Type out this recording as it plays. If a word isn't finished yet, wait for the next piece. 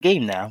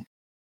game now.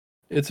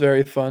 It's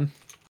very fun.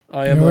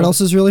 You know what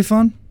else is really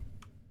fun?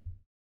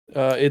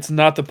 It's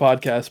not the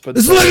podcast, but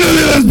it's literally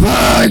this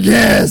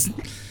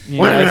podcast.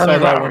 Yeah, I saw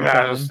that one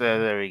coming.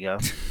 There we go.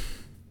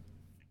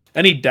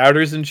 Any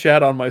doubters in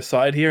chat on my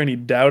side here? Any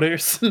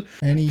doubters?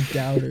 Any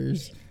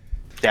doubters?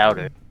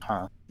 Doubter,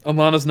 huh?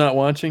 Alana's not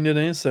watching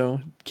today, so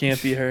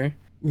can't be her.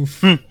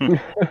 Oof.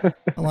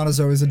 Alana's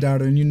always a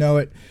doubter, and you know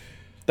it.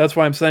 That's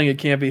why I'm saying it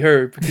can't be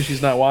her, because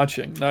she's not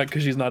watching, not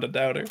because she's not a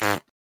doubter.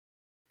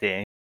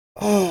 Dang.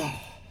 Oh.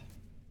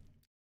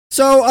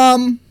 So, I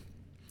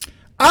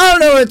don't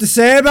know what to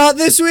say about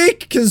this week,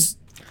 because...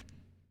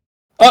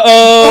 Uh-oh!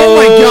 Oh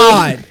my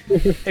god!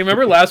 Hey,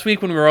 remember last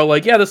week when we were all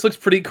like, yeah, this looks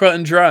pretty cut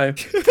and dry? Yeah,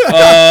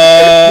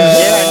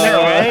 I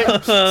know,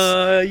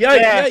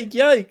 right?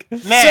 Yike.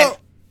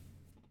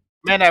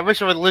 Man, I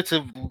wish I would live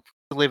to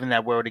live in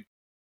that world.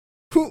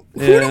 Who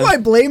do I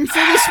blame for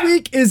this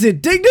week? Is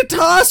it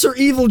Dignitas or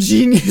Evil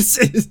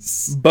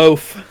Geniuses?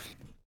 Both.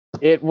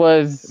 It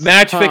was...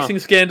 Match-fixing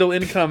scandal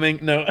incoming.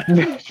 No.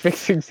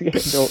 Match-fixing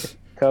scandal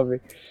incoming.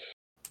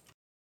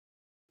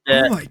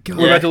 Oh my god.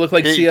 We're about to look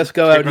like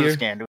CSGO out here.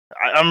 Scandal.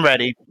 I'm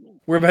ready.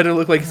 We're about to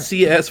look like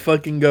CS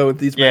fucking go with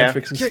these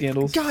match-fixing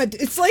scandals. God,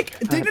 it's like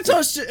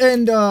Dignitas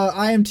and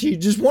IMT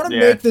just want to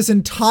make this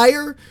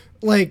entire,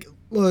 like...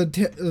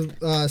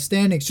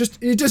 standings. Just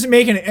it doesn't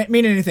mean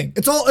anything.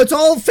 It's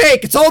all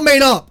fake. It's all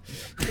made up.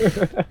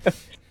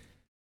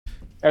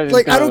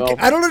 Like I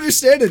don't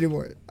understand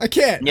anymore. I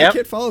can't. I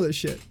can't follow this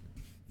shit.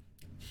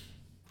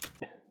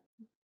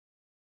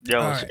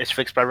 Yo, it's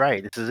fixed by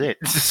Riot. This is it.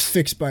 It's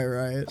fixed by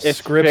Riot. It's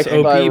Scripts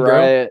OP, by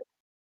bro.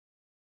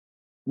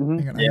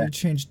 Hang on, I need to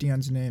change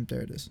Dion's name.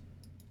 There it is.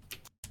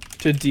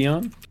 To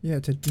Dion? Yeah,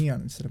 to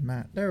Dion instead of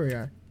Matt. There we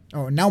are.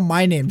 Oh, now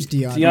my name's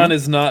Dion. Dion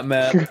is not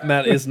Matt.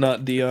 Matt is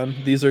not Dion.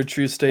 These are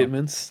true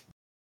statements.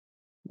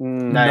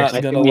 Nice.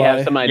 I think we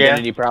have some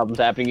identity problems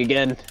happening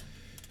again.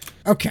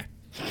 Okay.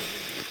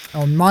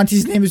 Oh,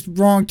 Monty's name is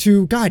wrong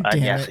too. God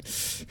damn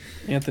it.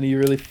 Anthony, you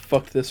really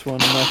fucked this one.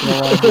 I'm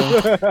not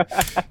gonna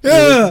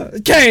lie.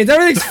 Okay,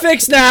 everything's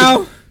fixed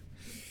now.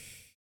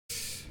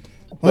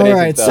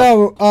 Alright,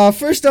 so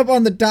first up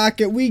on the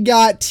docket, we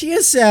got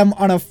TSM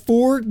on a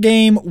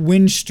 4-game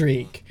win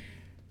streak.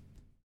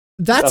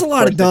 That's a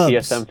lot of dubs. The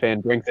TSM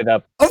fan brings it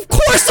up. Of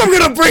course I'm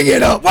gonna bring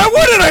it up. Why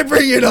wouldn't I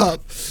bring it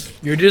up?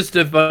 You're just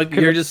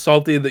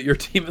salty that your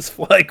team is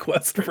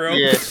FlyQuest, bro.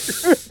 Yeah.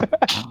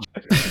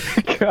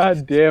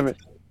 God damn it.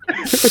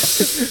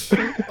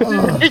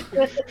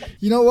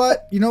 You know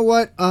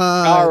what?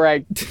 All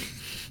right.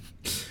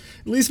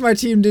 At least my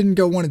team didn't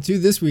go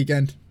 1-2 this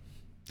weekend.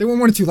 They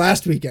went 1-2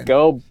 last weekend.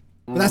 Go.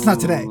 But that's not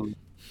today.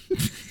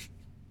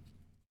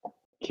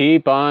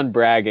 Keep on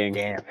bragging.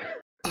 Damn.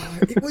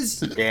 It was...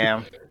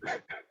 Damn.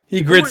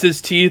 He grits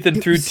his teeth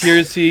and through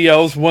tears he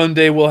yells, "One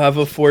day we'll have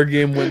a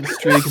 4-game win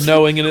streak,"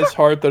 knowing in his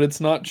heart that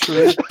it's not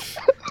true.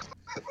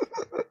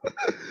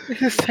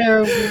 It's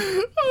terrible.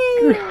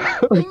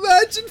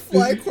 Imagine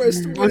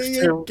FlyQuest winning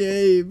a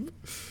game.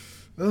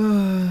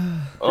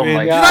 Oh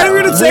my god. You're not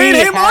even gonna say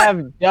it, We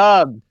have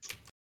dubs.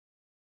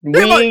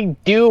 We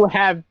do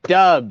have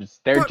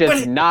dubs. They're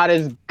just not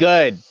as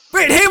good.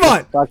 Wait,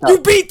 Hamon! You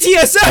beat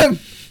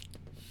TSM!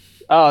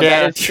 Oh,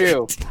 that is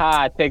true.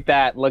 Ha, take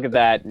that. Look at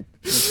that.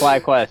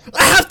 FlyQuest.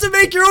 I have to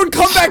make your own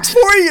comebacks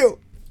for you!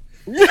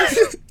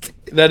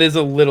 That is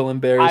a little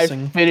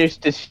embarrassing. I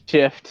finished the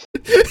shift.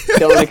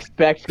 Don't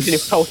expect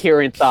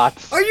coherent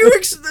thoughts. Are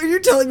you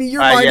telling me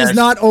your mind is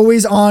not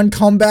always on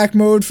comeback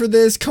mode for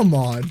this? Come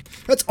on.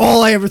 That's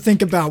all I ever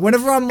think about.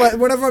 Whenever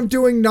I'm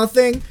doing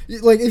nothing,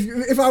 like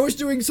if I was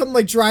doing something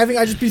like driving,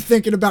 I'd just be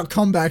thinking about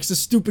comebacks, the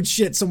stupid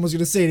shit someone's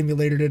gonna say to me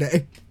later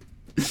today.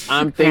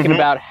 I'm thinking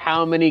about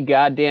how many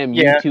goddamn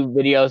YouTube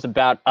videos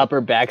about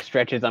upper back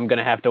stretches I'm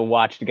gonna have to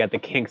watch to get the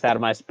kinks out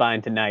of my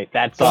spine tonight.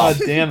 That's all.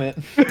 God damn it.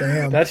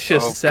 Damn. That's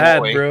just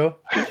sad, bro.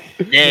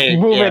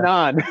 Moving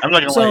on. I'm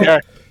not gonna lie.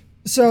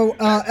 So,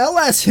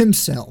 LS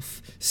himself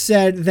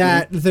said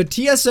that the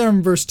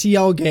TSM vs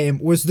TL game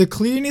was the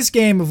cleanest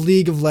game of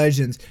League of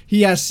Legends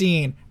he has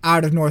seen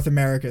out of North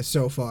America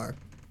so far.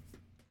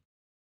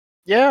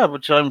 Yeah,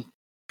 which I'm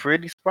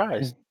pretty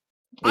surprised.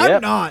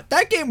 I'm not.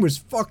 That game was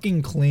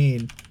fucking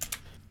clean.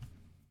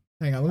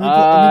 Hang on,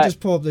 let me just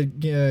pull up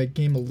the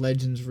Game of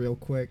Legends real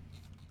quick.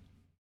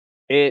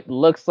 It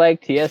looks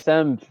like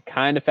TSM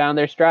kind of found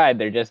their stride.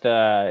 They're just,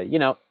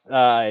 cover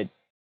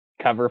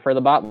for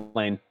the bot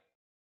lane.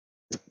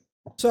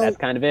 So that's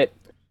kind of it.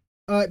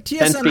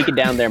 TSM speak it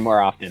down there more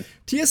often.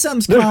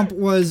 TSM's comp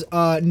was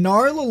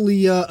Gnar,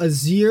 Lilia,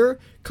 Azir,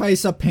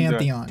 Kai'Sa,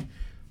 Pantheon.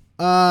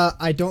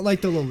 I don't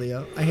like the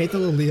Lilia. I hate the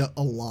Lilia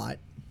a lot.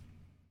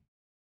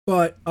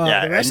 But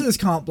the rest of this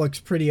comp looks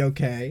pretty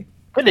okay.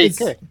 Pretty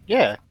good,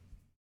 yeah.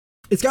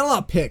 It's got a lot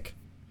of pick.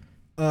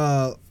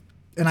 And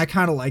I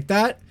kind of like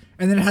that.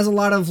 And then it has a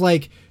lot of,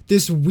 like,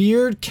 this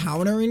weird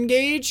counter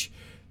engage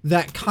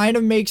that kind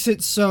of makes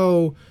it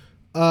so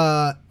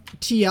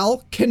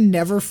TL can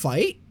never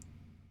fight.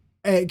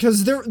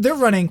 because they're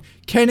running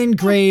Kennen,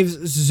 Graves,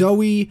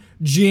 Zoe,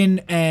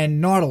 Jhin, and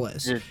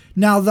Nautilus.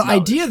 Now the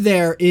idea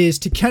there is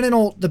to Kennen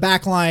ult the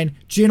back line,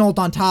 Jhin ult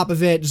on top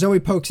of it, Zoe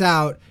pokes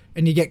out,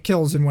 and you get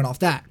kills and win off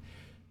that.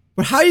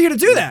 But how are you gonna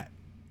do that?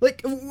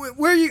 Like,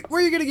 where are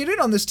you gonna get in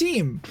on this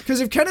team? Because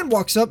if Kennen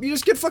walks up, you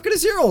just get fucking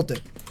Azir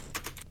ulted.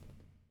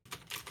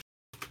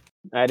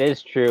 That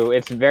is true.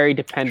 It's very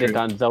dependent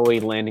on Zoe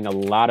landing a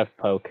lot of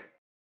poke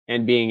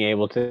and being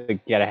able to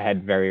get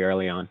ahead very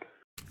early on.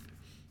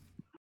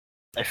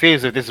 I feel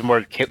as if this is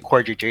more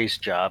CoreJJ's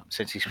job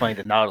since he's playing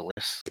the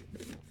Nautilus.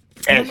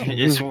 And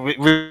it's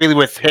really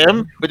with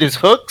him, with his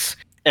hooks,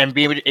 and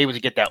being able to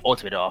get that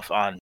ultimate off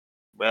on,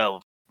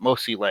 well,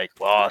 mostly like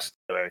Lost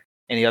or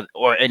any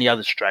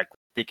other strike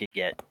they could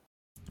get.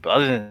 But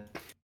other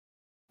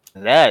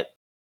than that,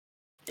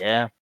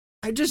 yeah.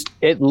 That's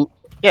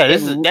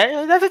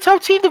a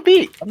tough team to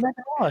beat. I'm not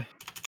gonna lie.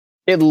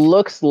 It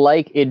looks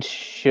like it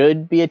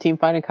should be a team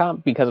fighting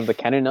comp because of the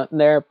Kennen nut in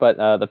there, but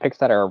the picks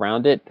that are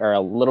around it are a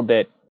little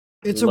bit.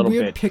 It's a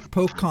weird pick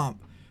poke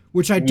comp,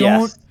 which I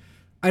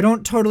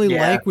don't totally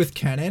like with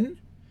Kennen,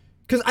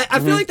 because I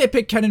feel like they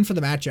picked Kennen for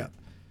the matchup,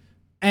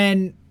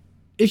 and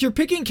if you're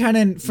picking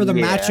Kennen for the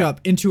matchup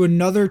into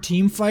another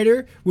team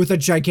fighter with a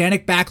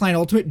gigantic backline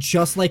ultimate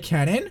just like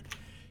Kennen,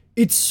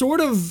 it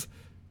sort of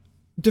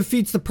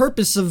defeats the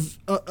purpose of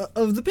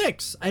the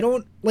picks. I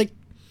don't like.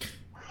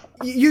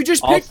 You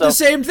just picked the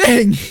same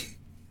thing,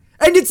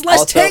 and it's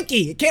less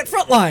tanky. It can't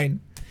frontline.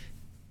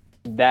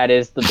 That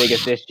is the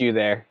biggest issue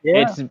there.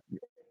 Yeah.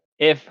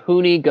 If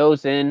Huni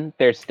goes in,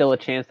 there's still a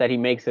chance that he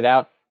makes it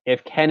out.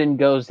 If Kennen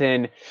goes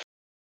in,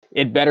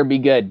 it better be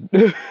good.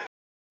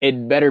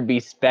 It better be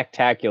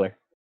spectacular.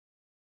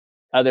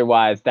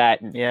 Otherwise,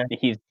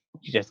 he's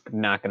just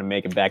not going to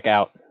make it back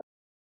out.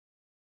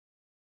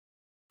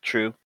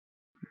 True.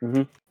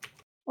 Mm-hmm.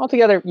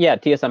 Altogether,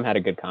 TSM had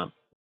a good comp.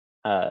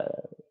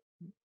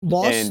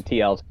 Lost and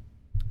TL's.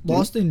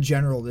 Lost in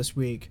general this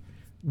week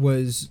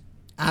was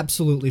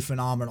absolutely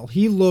phenomenal.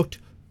 He looked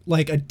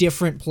like a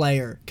different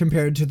player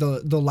compared to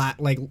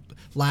the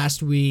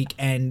last week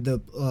and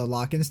the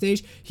lock-in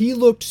stage. He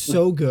looked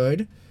so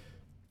good,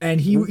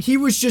 and he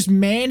was just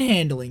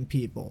manhandling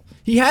people.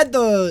 He had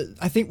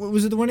I think, what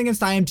was it, the one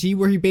against IMT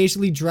where he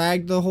basically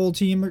dragged the whole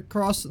team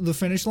across the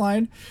finish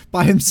line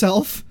by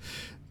himself,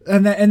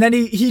 and then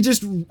he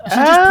just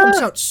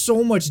pumps out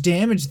so much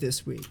damage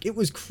this week. It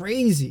was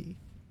crazy.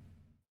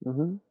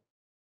 Mm-hmm.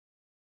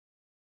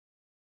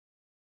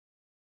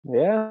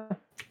 Yeah,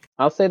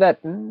 I'll say that.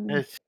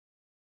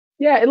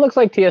 Yeah, it looks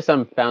like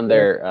TSM found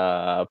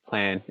their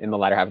plan in the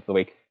latter half of the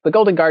week. The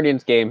Golden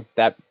Guardians game,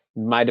 that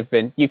might have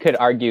been. You could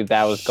argue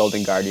that was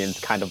Golden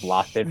Guardians kind of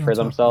lost it for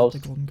themselves.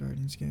 The Golden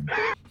Guardians game.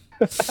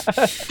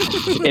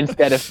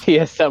 Instead of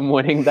TSM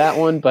winning that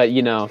one, but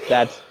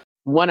that's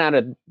one out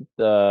of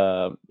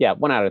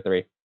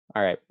 3.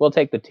 All right, we'll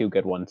take the 2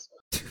 good ones,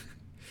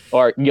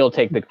 or you'll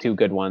take the 2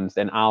 good ones,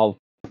 and I'll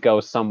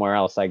go somewhere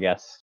else, I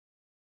guess.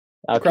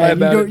 Okay,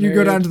 you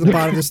go down to the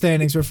bottom of the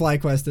standings where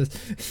FlyQuest is.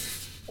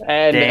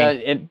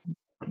 And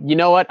you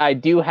know what? I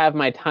do have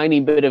my tiny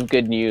bit of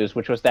good news,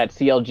 which was that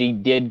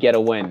CLG did get a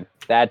win.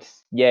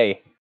 That's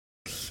yay.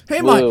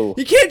 Hey, man,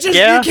 you can't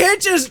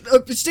just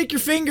stick your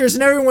fingers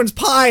in everyone's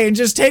pie and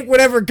just take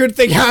whatever good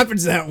thing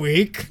happens that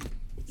week.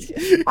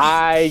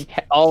 I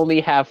only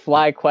have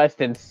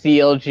FlyQuest and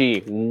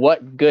CLG.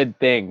 What good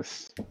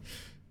things?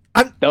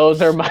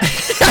 Those are my.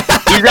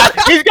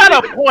 He's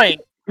got a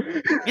point.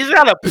 He's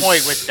got a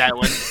point with that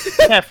one.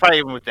 Can't fight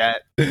him with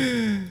that.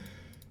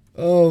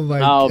 Oh my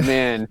god. Oh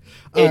man.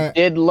 It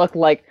did look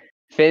like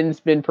Finn's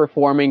been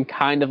performing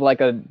kind of like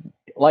a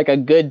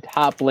good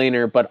top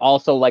laner, but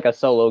also like a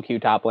solo queue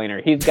top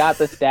laner. He's got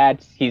the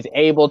stats, he's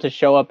able to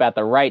show up at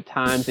the right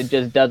times. It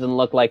just doesn't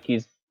look like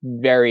he's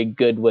very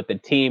good with the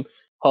team.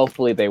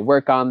 Hopefully they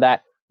work on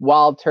that.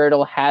 Wild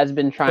Turtle has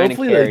been trying to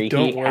carry.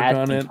 Hopefully they don't work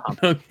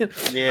on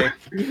it. Yeah.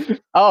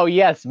 Oh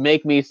yes,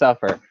 make me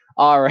suffer.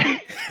 All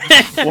right.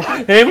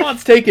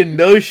 Hamon's taking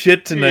no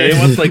shit tonight.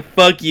 Hamon's like,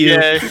 fuck you.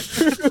 Yeah.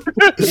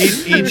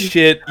 Eat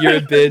shit. You're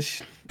a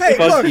bitch. Hey,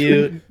 fuck look,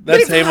 you.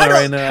 That's Hamon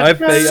right now.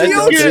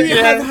 CLG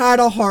have had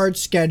a hard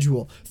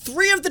schedule.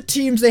 3 of the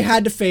teams they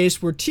had to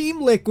face were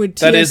Team Liquid, TSM,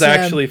 that is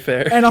actually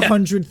fair. and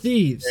 100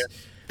 Thieves. Yeah.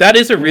 That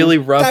is a really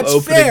rough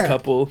opening fair.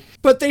 couple.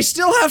 But they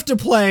still have to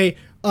play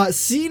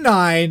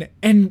C9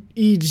 and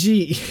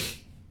EG.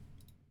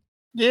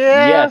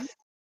 Yeah. Yes.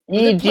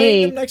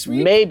 EG, next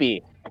week?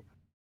 maybe.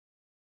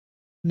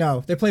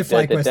 No, they play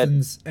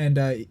FlyQuest and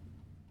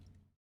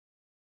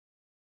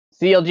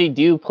CLG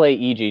do play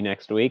EG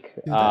next week,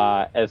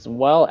 as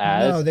well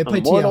as no, they play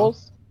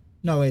Immortals. TL.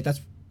 No, wait, that's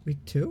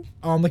week 2?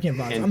 Oh, I'm looking at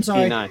VODs. I'm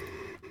sorry. C9.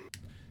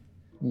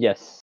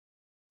 Yes.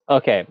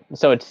 Okay,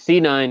 so it's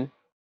C9,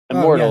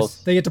 Immortals.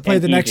 Yes. They get to play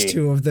the EG. next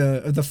 2 of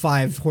the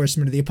 5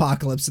 Horsemen of the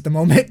Apocalypse at the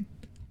moment.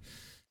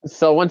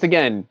 So once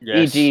again,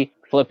 Yes. EG,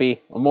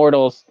 Flippy,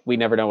 Immortals. We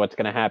never know what's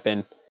going to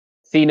happen.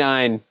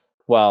 C9.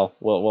 Well,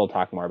 we'll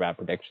talk more about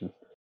predictions.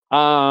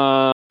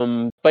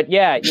 But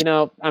yeah,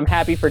 I'm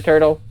happy for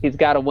Turtle. He's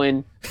got to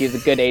win. He's a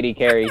good AD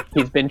carry.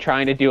 He's been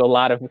trying to do a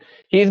lot of.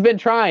 He's been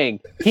trying.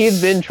 He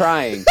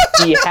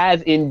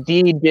has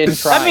indeed been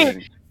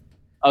trying.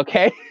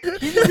 Okay.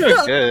 He's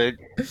doing good.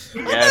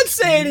 I'm not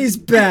saying he's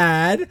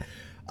bad.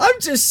 I'm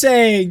just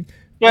saying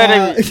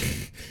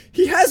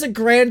he has a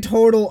grand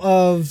total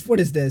of, what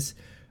is this?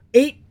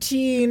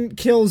 18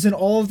 kills in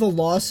all of the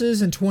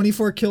losses and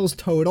 24 kills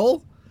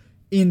total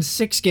in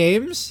 6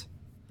 games.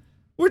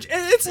 Which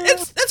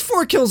it's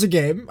 4 kills a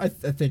game, I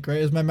think, right?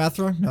 Is my math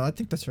wrong? No, I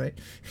think that's right.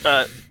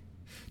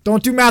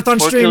 Don't do math on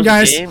stream,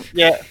 guys.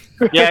 Yeah,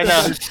 I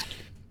know.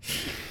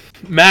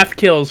 Math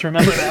kills,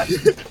 remember that?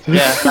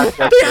 Yeah.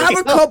 They have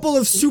a couple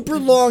of super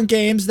long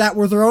games that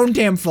were their own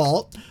damn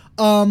fault.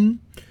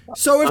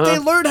 So if they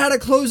learn how to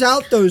close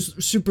out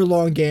those super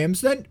long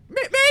games, then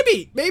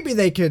maybe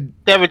they could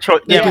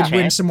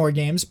win some more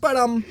games. But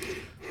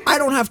I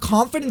don't have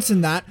confidence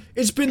in that.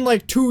 It's been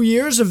like 2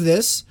 years of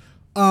this.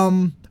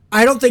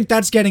 I don't think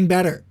that's getting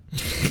better.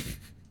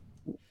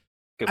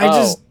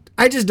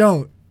 I just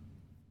don't.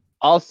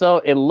 Also,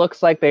 it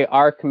looks like they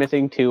are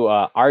committing to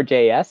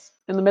RJS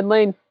in the mid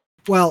lane.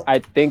 Well, I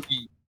think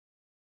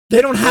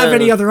they don't have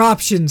any other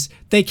options.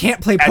 They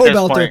can't play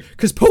Pobelter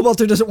because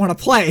Pobelter doesn't want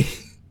to play.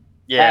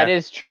 Yeah, that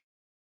is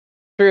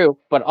true.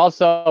 But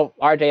also,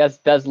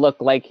 RJS does look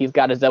like he's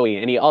got a Zoe,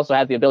 and he also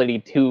has the ability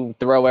to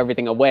throw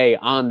everything away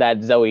on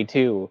that Zoe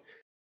too.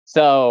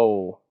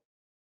 So,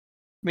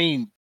 I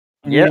mean,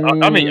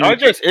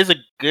 RJS is a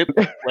good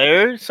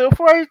player so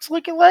far. It's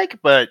looking like,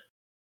 but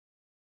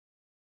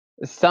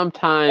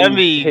sometimes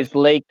his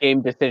late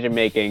game decision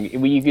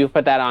making, you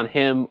put that on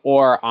him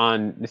or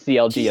on the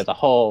CLG as a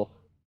whole,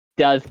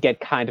 does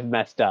get kind of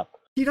messed up.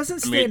 He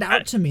doesn't stand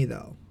out to me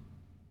though.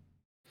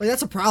 Like,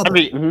 that's a problem.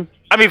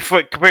 Compared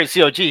to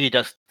CLG, he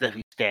does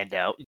definitely stand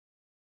out.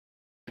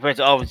 Compared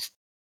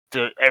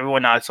to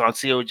everyone else on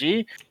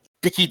CLG, I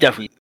think he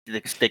definitely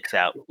sticks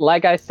out.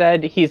 Like I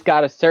said, he's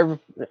got a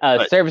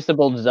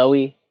serviceable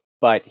Zoe,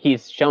 but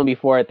he's shown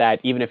before that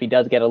even if he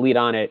does get a lead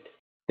on it,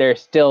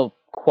 there's still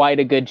quite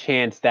a good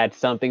chance that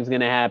something's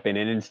going to happen,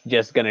 and it's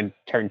just going to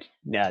turn.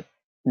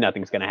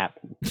 Nothing's going to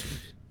happen.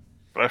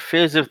 But I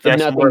feel as if that's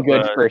nothing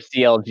good for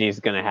CLG is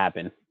going to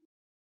happen.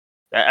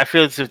 I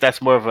feel as if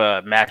that's more of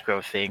a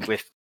macro thing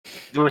with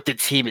the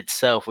team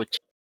itself, which.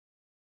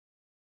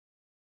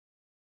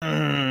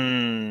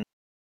 Yeah.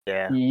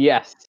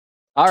 Yes.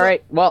 All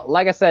right. Well,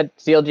 like I said,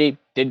 CLG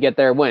did get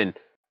their win.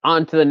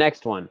 On to the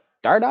next one.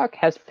 Dardoch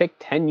has picked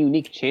 10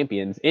 unique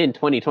champions in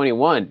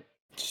 2021.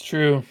 It's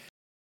true.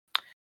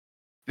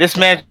 This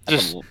man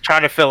just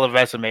trying to fill a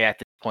resume at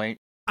this point.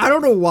 I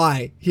don't know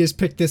why he has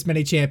picked this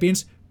many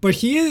champions, but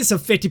he is a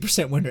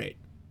 50% win rate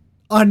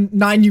on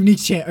 10 unique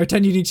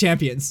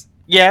champions.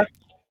 Yeah.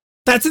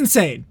 That's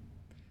insane.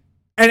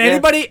 And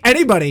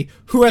anybody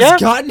who has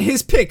gotten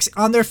his picks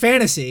on their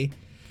fantasy,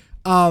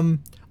 I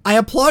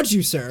applaud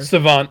you, sir.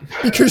 Savant.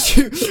 Because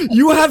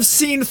you have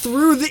seen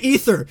through the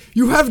ether.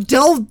 You have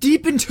delved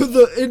deep into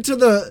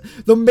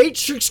the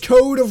matrix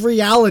code of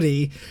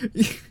reality.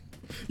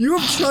 You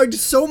have chugged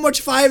so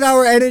much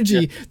 5-hour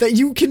energy that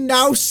you can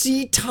now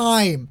see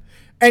time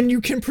and you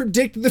can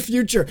predict the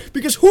future.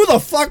 Because who the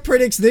fuck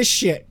predicts this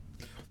shit?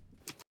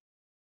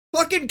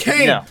 Fucking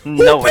Kane.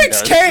 Who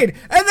picks Kane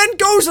and then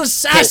goes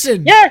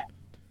assassin? Yeah.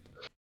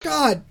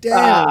 God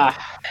damn.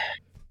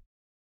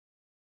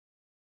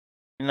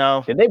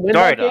 No. Did they win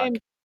that game?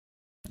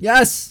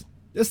 Yes,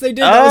 they did.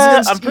 That was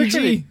against I'm pretty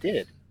sure they EG.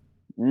 did.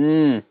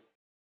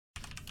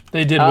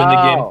 They did win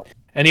the game,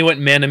 and he went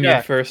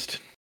Manamune first.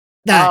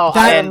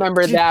 I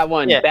remember that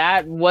one. Yeah.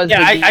 That was the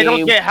game. I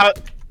don't get how.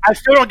 I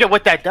still don't get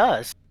what that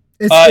does.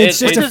 It's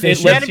just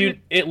efficient.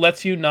 It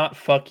lets you not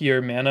fuck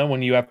your mana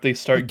when you have to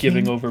start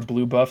giving over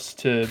blue buffs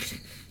to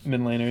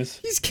mid laners.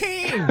 He's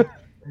Kane.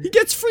 He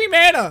gets free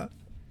mana.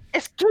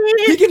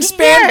 He can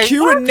spam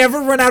Q and never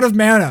run out of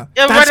mana.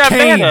 Yeah, that's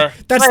Kane.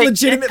 That's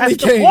legitimately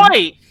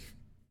Kane.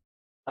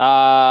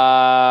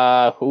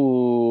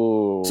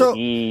 So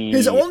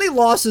his only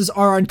losses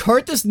are on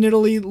Karthus,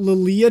 Nidalee,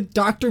 Lilia,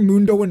 Dr.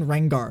 Mundo, and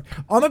Rengar.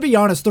 I'm gonna be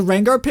honest, the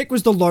Rengar pick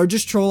was the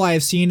largest troll I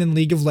have seen in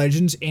League of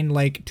Legends in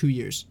like 2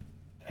 years.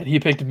 And he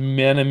picked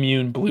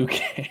Manamune Blue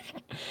Kane.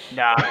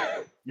 Nah,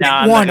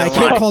 I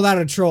can't call that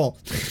a troll.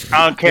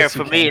 I don't care.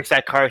 For me, it's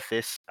that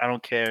Karthus. I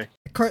don't care.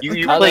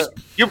 You play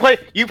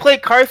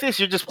Karthus.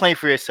 You're just playing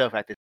for yourself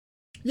at this.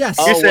 Yes.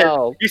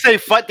 You say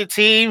fuck the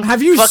team.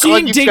 Have you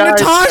seen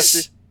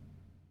Dignitas?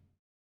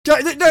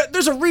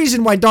 There's a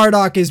reason why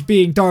Dardoch is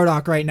being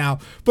Dardoch right now,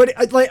 but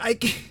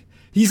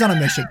he's on a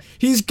mission.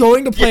 He's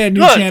going to play a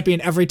new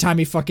champion every time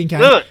he fucking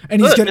can,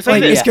 and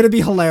it's gonna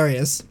be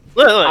hilarious.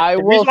 I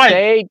will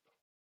say,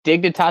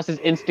 Dignitas'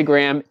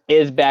 Instagram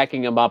is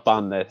backing him up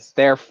on this.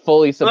 They're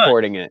fully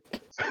supporting it.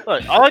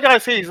 Look, all I gotta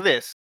say is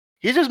this: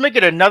 he's just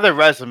making another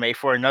resume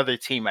for another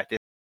team at this.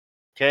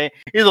 Okay,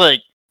 he's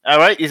like, all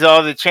right, these are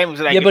all the champions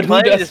that I can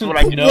play. This is what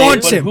I know. Who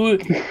wants him? Who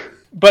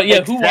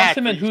wants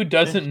him and who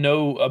doesn't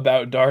know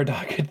about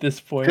Dardoch at this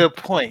point? Good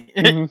point.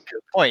 Good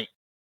point.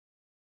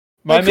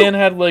 My man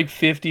had like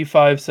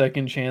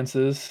 55-second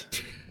chances.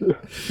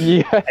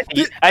 Yeah.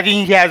 I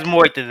think he has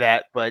more to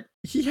that, but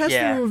He has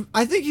Yeah. to.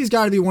 I think he's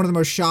got to be one of the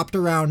most shopped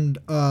around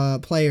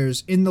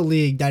players in the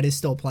league that is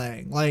still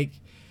playing. Like,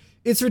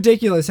 it's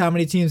ridiculous how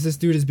many teams this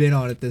dude has been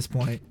on at this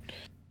point,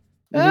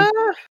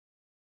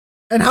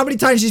 and how many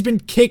times he's been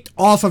kicked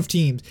off of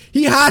teams.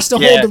 He has to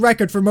hold Yeah. the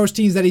record for most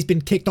teams that he's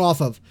been kicked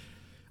off of.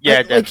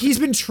 yeah, like he's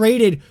been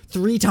traded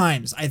 3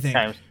 times, I think.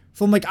 Times.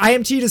 From like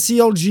IMT to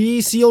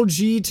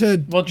CLG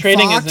to Well,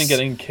 trading Fox. isn't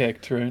getting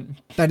kicked, right?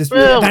 That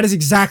is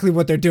exactly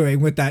what they're doing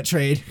with that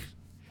trade.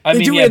 I They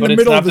mean, do yeah, it in but the it's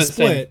middle not of the the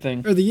same split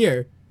thing. or the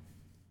year.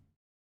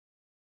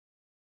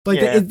 Like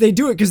Yeah. they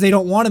do it because they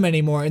don't want him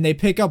anymore, and they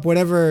pick up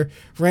whatever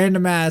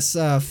random ass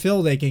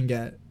fill they can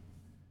get.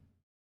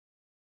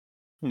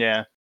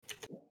 Yeah.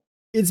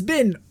 It's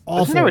been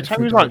awful there a for time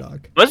he was on-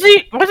 Dog.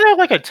 Wasn't there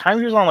like a time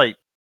he was on like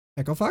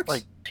Echo Fox?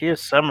 like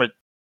TSM or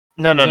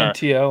no He was no. on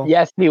TL.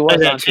 Yes, he was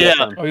Yeah, on TL.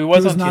 TSM. Oh, he was,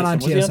 He was on not TSM. on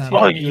Was he on TSM.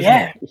 Oh He was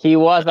yeah. He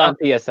was on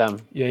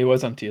TSM. Yeah, he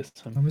was on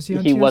TSM. When was he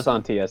on He was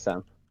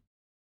TSM?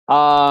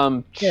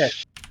 on TSM. Yeah.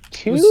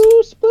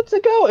 2 splits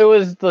ago? It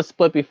was the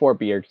split before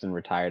Bjergsen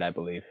retired, I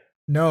believe.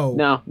 No.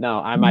 No,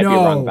 I might be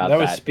No. wrong about That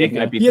that. was Spica. It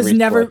might be He has 3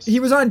 never. splits. He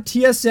was on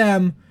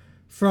TSM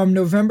from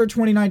November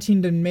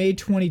 2019 to May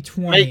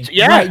 2020.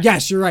 Yeah. Right,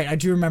 yes, you're right. I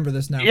do remember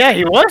this now. Yeah,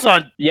 he was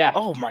on. Yeah.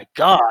 Oh my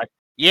god.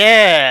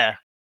 Yeah.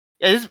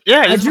 This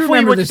I is do before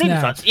he remember went to this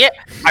now. Dignitas. Yeah,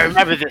 I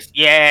remember this.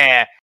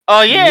 Yeah.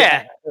 Oh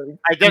yeah.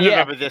 I do Yeah.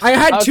 remember this. I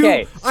had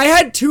Okay.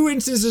 two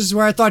instances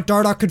where I thought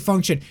Dardoch could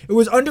function. It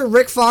was under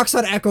Rick Fox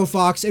on Echo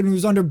Fox, and it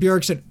was under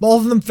Bjergsen.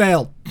 Both of them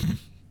failed.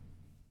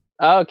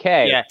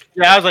 Okay. Yeah.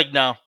 I was like,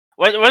 no.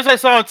 Once I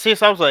saw on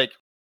CS, I was like,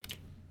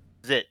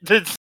 "Is it?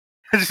 This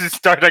is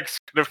Starduck's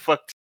gonna fuck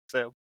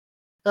himself."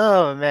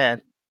 Oh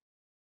man.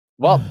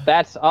 Well,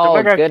 that's all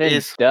Dardoch good and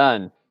is-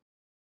 done.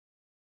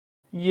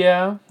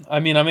 Yeah, I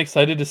mean, I'm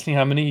excited to see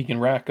how many he can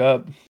rack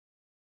up.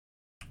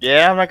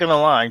 Yeah, I'm not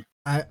gonna lie.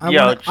 I change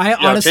the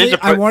honestly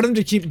want him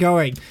to keep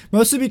going.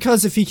 Mostly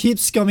because if he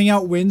keeps scumming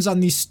out wins on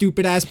these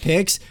stupid ass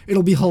picks,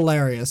 it'll be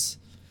hilarious.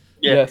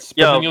 Yeah. Yes,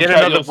 but Yo, then you'll, get try,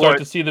 another you'll start board.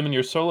 to see them in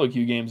your solo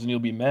queue games, and you'll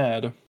be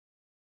mad.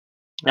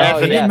 Oh,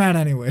 Anthony, Get yeah. mad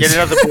anyways. Get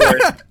another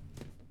board.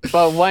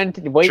 But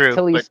wait True,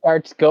 till he but-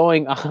 starts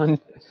going on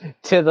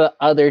to the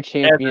other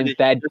champions Anthony,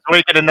 that just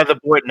wait, get another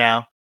board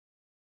now.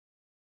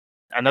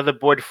 Another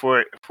board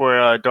for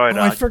Dardoch. Oh,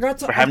 I forgot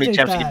to for how many update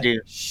jumps he that. can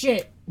do.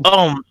 Shit.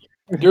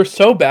 You're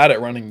so bad at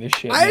running this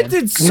shit. I man.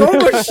 did so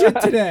much shit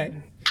today.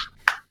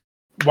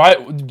 Why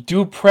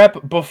do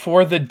prep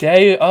before the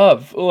day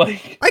of?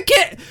 Like, I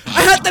can't.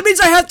 That means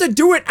I have to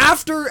do it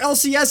after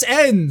LCS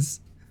ends.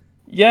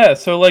 yeah.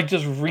 So like,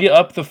 just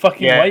re-up the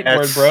fucking Yeah, whiteboard,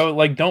 that's- bro.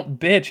 Like, don't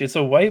bitch. It's a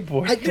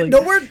whiteboard. Like,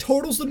 Nowhere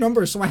totals the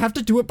numbers, so I have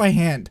to do it by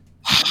hand.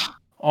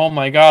 oh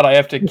my god, I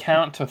have to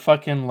count to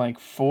fucking like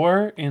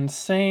 4.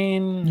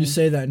 Insane. You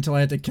say that until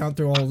I have to count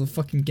through all the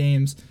fucking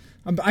games.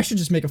 I should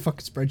just make a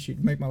fucking spreadsheet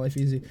and make my life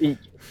easy.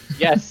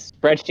 yes,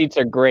 spreadsheets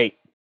are great.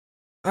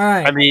 All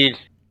right. I mean,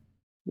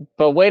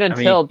 But wait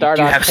until you do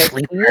Dardoch have picks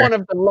sleeper. one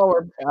of the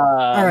lower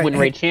right, win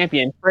rate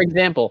champions. For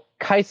example,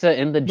 Kaisa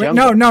in the Wait,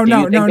 jungle. no. Do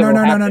you think it will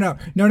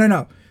happen?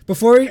 No.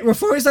 Before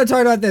we start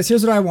talking about this,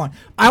 here's what I want.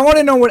 I want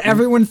to know what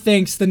everyone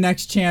thinks the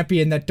next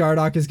champion that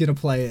Dardoch is gonna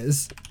play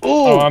is.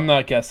 Oh, I'm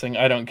not guessing.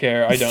 I don't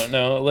care. I don't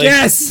know. Like,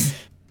 Yes.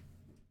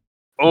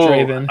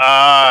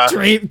 Draven.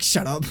 Drake,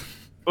 shut up.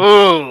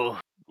 Ooh.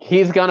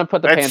 He's gonna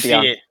put the Let's see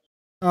Pantheon. it.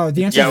 Oh,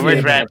 the answer's Yeah,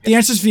 where's Viego. Rat? The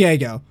answer's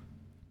Viego.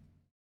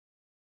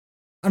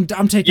 I'm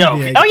taking Yo.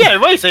 Viego. Oh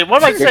yeah. Wait a second.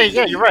 What am I saying?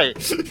 Yeah, you're right.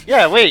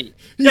 Yeah. Wait.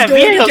 He's Yeah,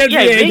 going Viego- to get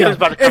yeah, Viego. Viego's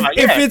about to come out,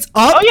 If yeah. it's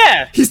up, Oh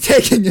yeah. he's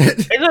taking it.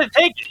 It's gonna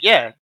take it.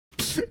 Yeah.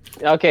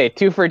 Okay,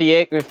 2 for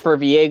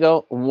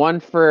Viego, 1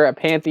 for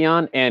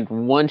Pantheon, and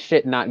 1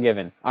 shit not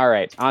given. All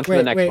right, on to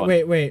the next one.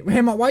 Wait.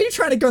 Hey, why are you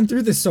trying to gun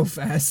through this so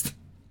fast?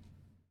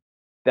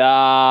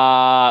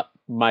 My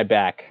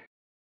back.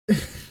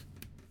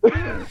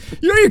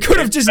 You could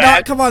have just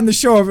not come on the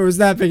show if it was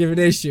that big of an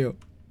issue.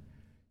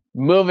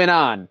 Moving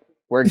on.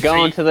 We're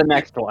going to the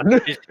next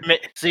one. Just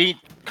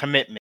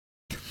commitment.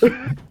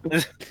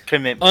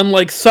 Commitment.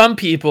 Unlike some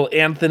people,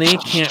 Anthony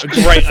can't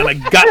write on a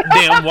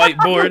goddamn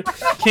whiteboard.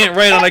 Can't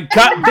write on a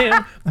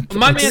goddamn.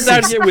 My man's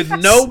out here with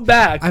no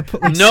back, I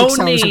put like no 6 hours of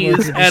work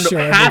knees, into and this show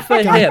every half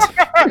a God- hip.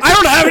 I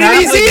don't have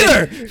any of these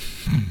either.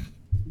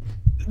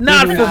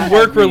 Not from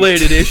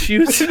work-related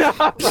issues.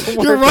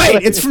 You're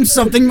right. It's from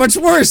something much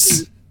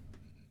worse.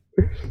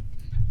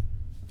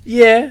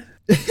 Yeah.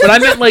 But I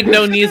meant like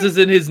no knees as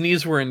in his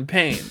knees were in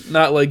pain,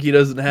 not like he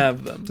doesn't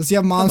have them. Does he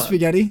have mom's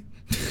spaghetti?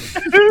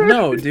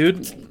 No,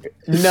 dude.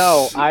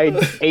 No, I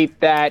ate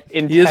that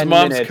in He is 10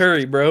 mom's minutes.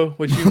 curry, bro.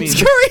 What you mean?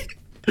 Curry.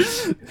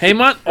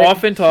 Haymont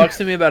often talks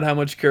to me about how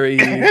much curry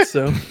he eats,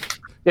 so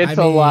It's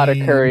I a lot of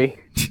mean- curry.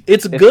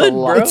 it's a good,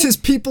 lot. bro. It's his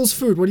people's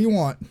food. What do you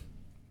want?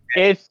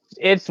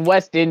 It's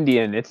West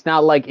Indian. It's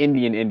not like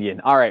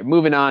Indian. All right,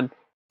 moving on.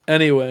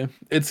 Anyway,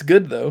 it's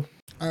good though.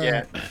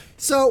 Yeah.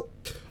 So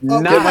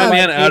Not we my have-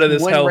 man out of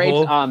this win rates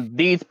hellhole. on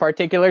these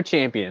particular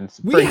champions.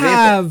 We For example,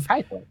 have-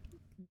 Kaisa.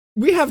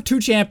 we have 2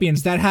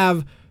 champions that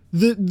have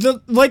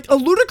like a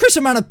ludicrous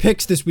amount of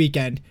picks this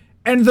weekend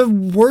and the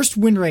worst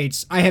win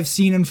rates I have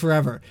seen in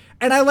forever.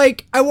 And I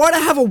want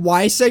to have a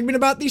why segment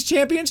about these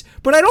champions,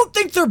 but I don't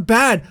think they're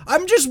bad.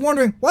 I'm just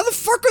wondering, why the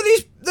fuck are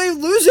they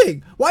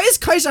losing? Why does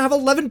Kai'Sa have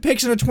 11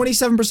 picks and a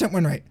 27%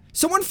 win rate?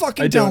 Someone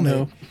fucking tell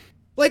me.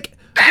 Like,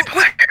 bad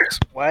players.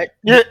 What?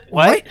 Yeah,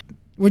 what?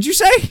 What'd you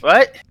say?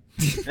 What?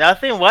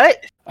 Nothing.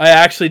 What?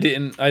 I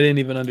didn't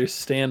even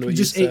understand what you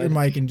just said. ate your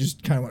mic and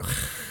just kind of went.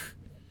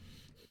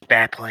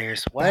 Bad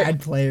players. What?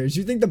 Bad players.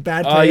 You think the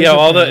bad Oh players? yeah, are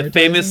all the prioritizing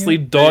famously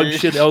it? dog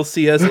shit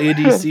LCS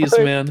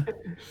ADCs, man.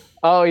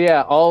 Oh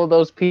yeah, all of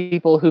those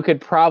people who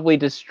could probably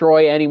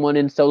destroy anyone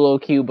in solo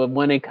queue, but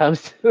when it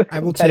comes to I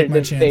will take my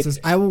competitive stage, chances.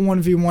 I will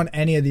 1v1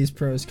 any of these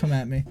pros. Come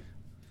at me.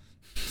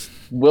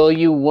 will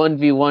you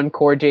 1v1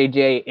 Core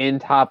JJ in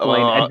top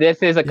lane? And this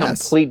is a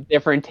yes. complete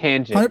different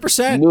tangent.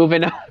 100%.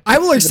 Moving on. I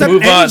will accept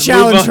Move any on,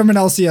 challenge move on. from an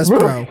LCS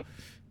pro.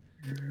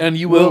 And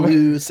you will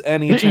lose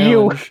any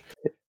challenge.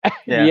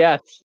 Yeah.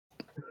 Yes.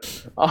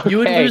 Okay. You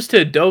would lose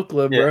to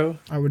Dokla, bro.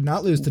 I would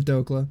not lose to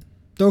Dokla.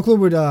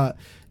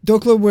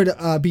 Dokla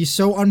would be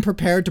so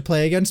unprepared to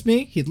play against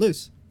me, he'd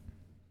lose.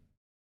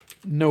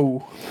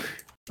 No.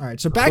 All right,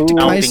 so back to I don't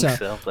Kai'Sa. think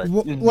so,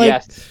 but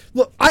Yes.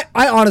 Look,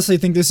 I honestly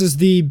think this is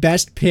the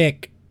best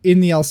pick in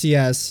the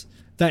LCS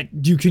that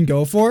you can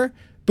go for,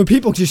 but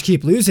people just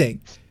keep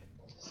losing.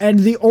 And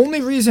the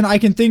only reason I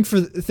can think for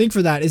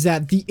that is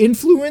that the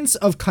influence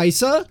of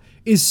Kai'Sa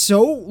is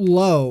so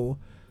low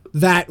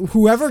that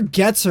whoever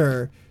gets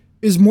her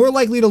is more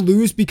likely to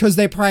lose because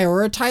they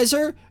prioritize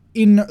her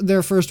in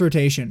their first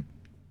rotation.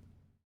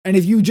 And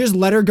if you just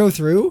let her go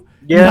through,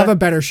 you have a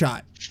better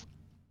shot.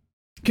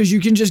 Because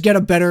you can just get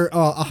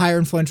a higher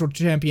influential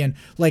champion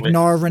like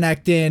Gnar,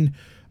 Renekton,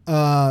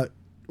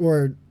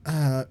 or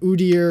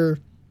Udyr.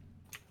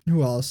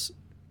 Who else?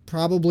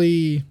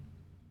 Probably.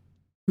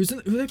 Who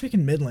are they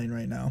picking mid lane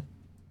right now?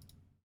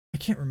 I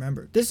can't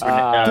remember.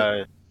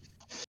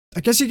 I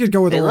guess you could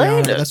go with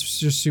Orianna. That's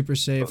just super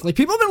safe. Like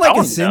people have been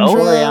liking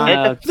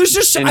Syndra. There's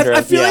just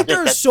I feel like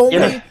there are so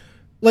many.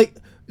 Like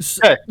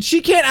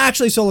she can't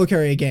actually solo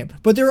carry a game,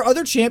 but there are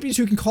other champions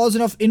who can cause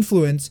enough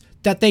influence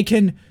that they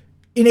can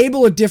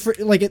enable a different,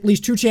 like at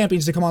least two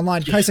champions to come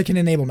online. Kai'Sa can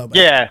enable nobody.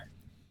 Yeah.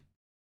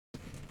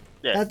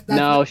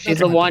 No, she's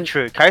the one.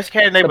 True. Kai'Sa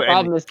can't enable.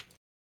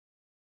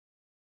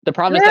 The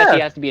problem is that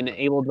she has to be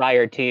enabled by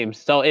her team.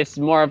 So it's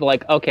more of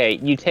like, okay,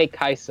 you take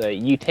Kai'Sa,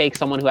 you take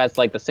someone who has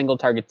like the single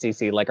target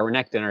CC, like a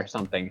Renekton or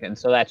something, and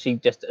so that she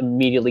just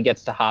immediately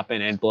gets to hop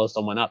in and blow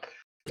someone up.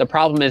 The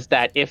problem is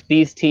that if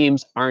these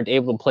teams aren't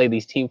able to play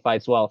these team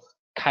fights well,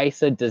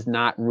 Kai'Sa does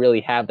not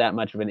really have that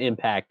much of an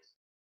impact.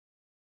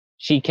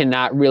 She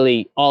cannot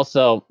really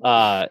also,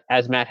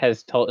 as Matt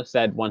has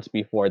said once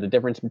before, the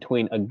difference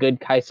between a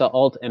good Kai'Sa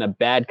ult and a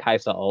bad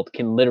Kai'Sa ult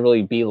can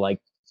literally be like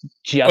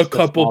just a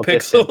couple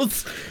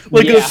pixels.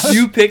 Like a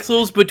few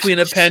pixels between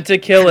a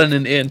pentakill and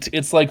an int.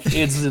 It's like,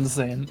 it's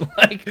insane.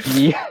 Like,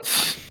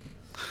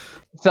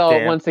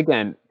 So once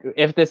again,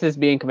 if this is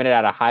being committed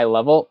at a high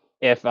level,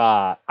 if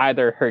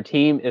either her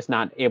team is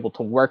not able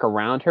to work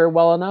around her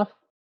well enough,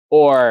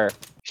 or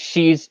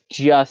she's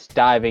just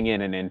diving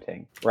in and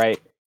inting, right?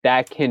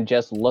 That can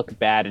just look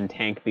bad and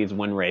tank these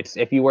win rates.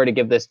 If you were to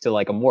give this to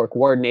like a more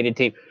coordinated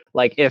team,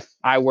 like if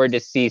I were to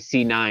see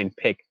C9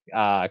 pick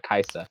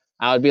Kai'Sa,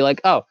 I would be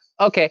like, oh,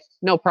 okay,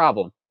 no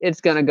problem.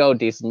 It's gonna go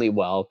decently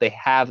well.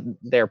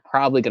 They're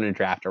probably gonna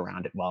draft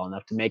around it well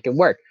enough to make it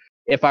work.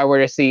 If I were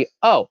to see,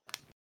 oh,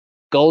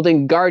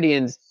 Golden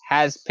Guardians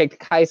has picked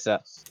Kai'Sa,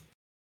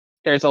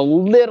 there's a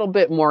little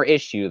bit more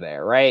issue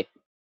there, right?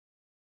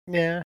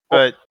 Yeah,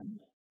 but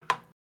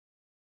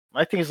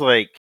my thing is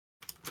like,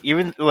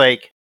 even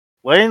like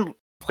when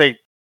like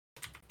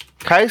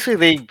Kai'Sa,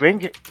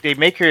 they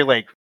make her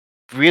like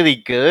really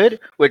good,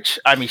 which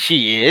I mean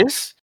she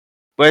is,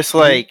 but it's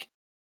like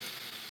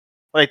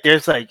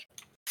there's like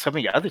so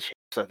many other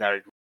champions that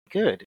are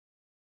good.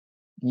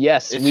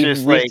 Yes, it's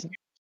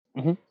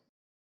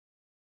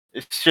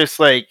just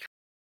like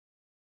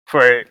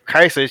for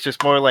Kai'Sa, it's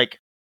just more like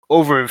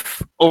over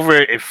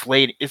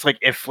inflating. It's like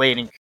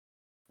inflating,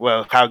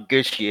 well, how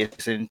good she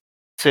is, and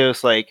so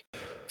it's like,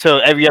 so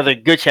every other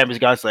good champion's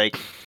gone. It's like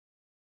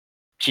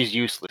she's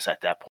useless at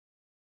that point.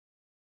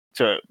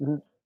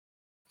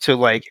 So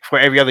like for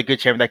every other good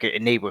champion that could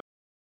enable.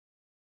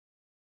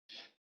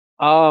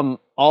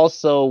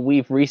 Also,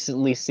 we've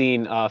recently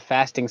seen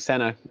Fasting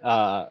Senna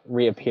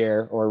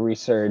reappear or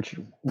resurge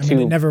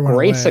to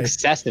great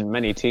success in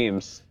many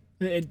teams.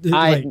 It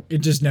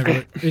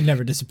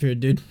never disappeared,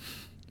 dude.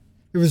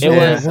 It was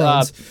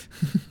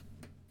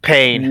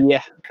pain.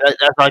 Yeah, that's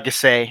all I can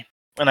say.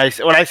 When I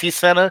see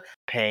Senna,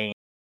 pain.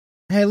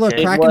 Hey, look,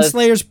 Kraken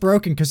Slayer's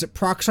broken because it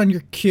procs on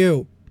your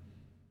Q.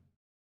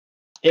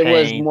 It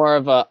was more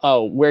of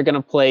a, we're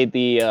gonna play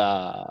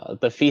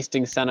the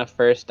Feasting Senna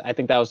first. I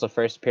think that was the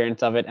first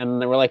appearance of it, and then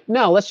they were like,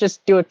 no, let's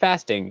just do it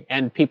fasting.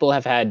 And people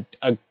have had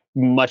a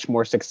much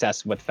more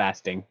success with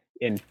fasting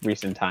in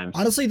recent times.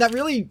 Honestly, that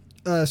really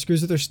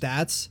screws with her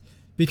stats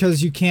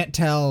because you can't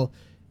tell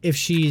if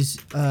she's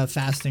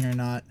fasting or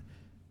not.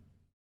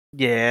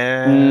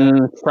 Yeah.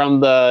 From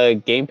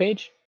the game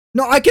page?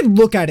 No, I can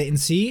look at it and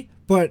see,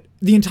 but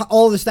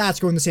all the stats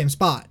go in the same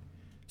spot.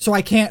 So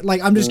I can't,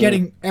 like, I'm just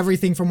getting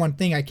everything from one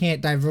thing. I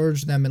can't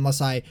diverge them unless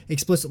I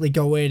explicitly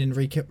go in and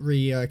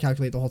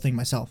recalculate the whole thing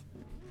myself.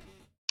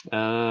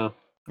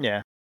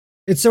 Yeah.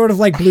 It's sort of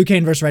like Blue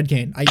Cane versus Red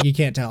Cane. You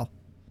can't tell.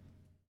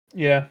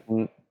 Yeah.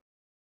 Okay.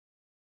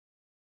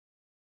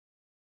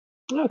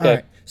 All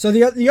right. So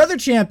the other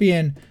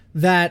champion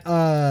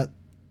that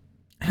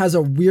has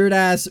a weird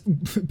ass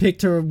pick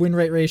to win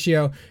rate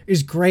ratio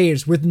is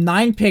Graves with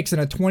 9 picks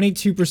and a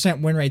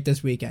 22% win rate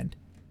this weekend.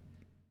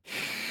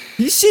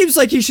 He seems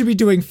like he should be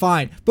doing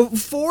fine, but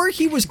before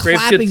he was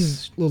clapping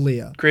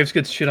Lilia. Graves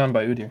gets shit on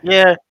by Udyr.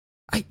 Yeah.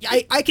 I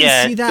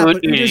can see that,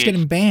 but Udyr's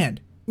getting banned.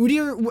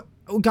 Udyr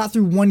got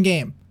through one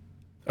game.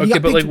 Okay,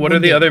 but like, what are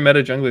the other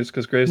meta junglers?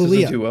 Because Graves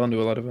doesn't do well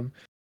into a lot of them.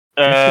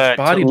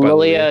 Bodied by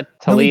Lilia,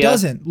 No, he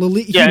doesn't.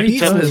 Yeah, he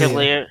beats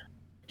Lilia.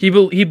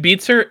 He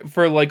beats her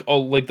for like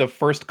the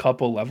first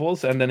couple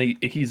levels, and then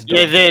he's done.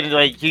 Yeah, then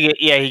like he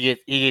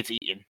gets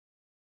eaten.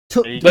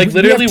 Like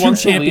literally, we have two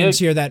once champions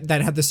here that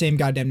have the same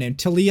goddamn name,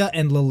 Taliyah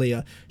and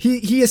Lilia.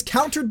 He is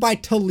countered by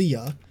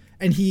Taliyah,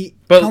 and he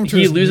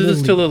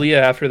loses to Lilia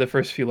after the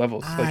first few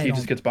levels. Like he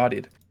just gets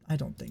bodied. I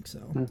don't think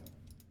so.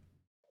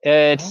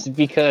 It's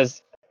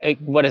because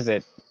what is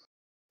it?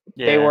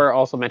 Yeah. They were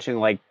also mentioning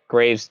like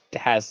Graves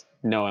has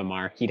no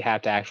MR. He'd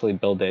have to actually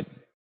build it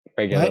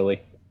regularly.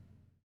 What?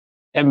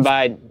 And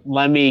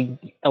let me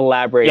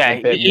elaborate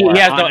a bit more.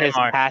 On his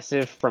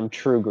passive from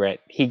True Grit,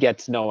 he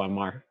gets no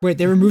MR. Wait,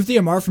 they removed the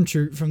MR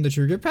from the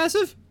True Grit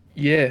passive?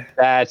 Yeah.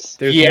 There's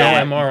no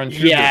MR on True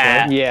Grit,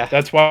 right? Yeah.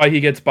 That's why he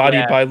gets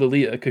bodied by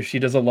Lilia, because she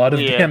does a lot of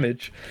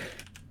damage.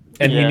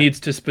 And he needs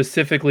to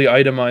specifically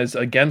itemize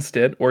against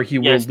it, or he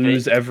will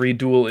lose every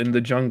duel in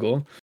the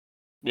jungle.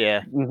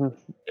 Yeah. Mm-hmm.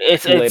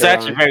 It's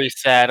actually very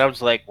sad. I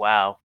was like,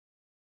 wow.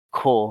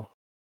 Cool.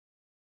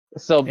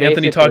 So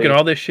Anthony talking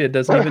all this shit,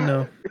 doesn't even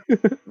know.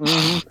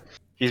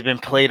 He's been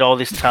played all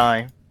this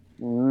time.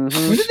 When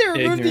did they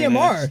remove the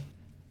MR?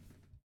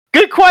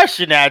 Good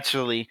question,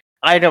 actually.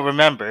 I don't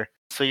remember.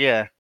 So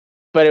yeah.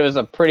 But it was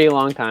a pretty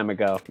long time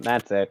ago.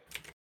 That's it.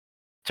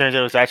 Turns out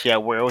it was actually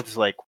at Worlds. It's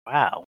like,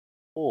 wow,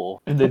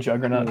 cool. In the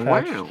Juggernaut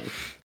patch. Wow.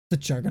 The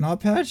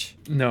Juggernaut patch?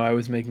 No, I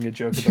was making a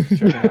joke about the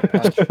Juggernaut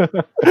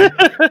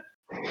patch.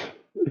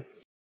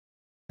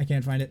 I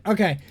can't find it.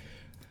 Okay.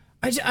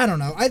 I don't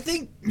know. I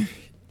think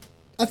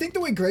the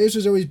way Graves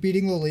was always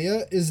beating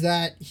Lilia is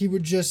that he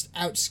would just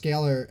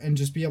outscale her and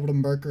just be able to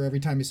murk her every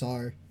time he saw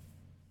her.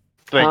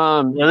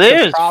 But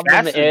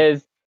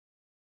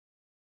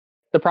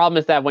the problem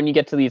is that when you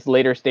get to these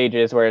later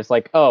stages where it's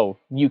like, oh,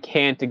 you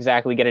can't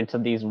exactly get into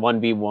these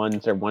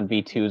 1v1s or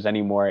 1v2s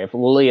anymore. If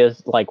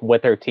Lilia's like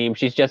with her team,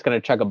 she's just going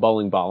to chug a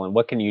bowling ball. And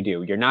what can you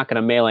do? You're not going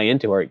to melee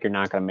into her. You're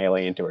not going to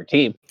melee into her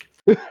team.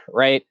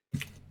 Right?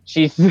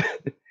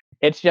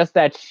 It's just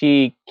that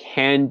she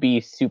can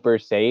be super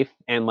safe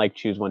and like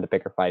choose when to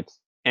pick her fights.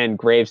 And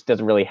Graves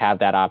doesn't really have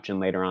that option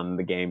later on in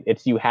the game.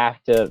 It's you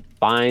have to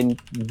find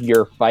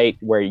your fight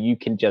where you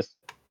can just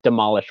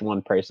demolish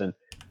one person.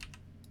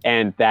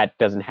 And that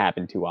doesn't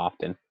happen too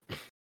often.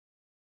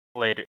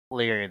 Later,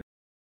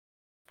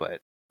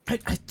 but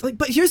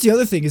but here's the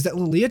other thing: is that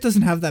Lilia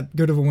doesn't have that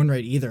good of a win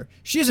rate either.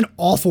 She has an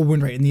awful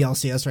win rate in the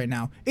LCS right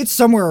now. It's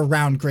somewhere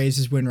around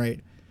Graves' win rate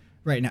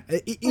right now.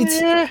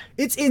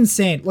 It's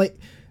insane. Like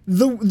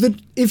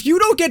the if you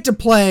don't get to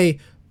play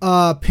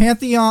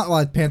Pantheon,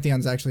 well,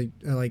 Pantheon's actually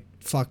like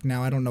fucked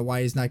now. I don't know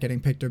why he's not getting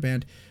picked or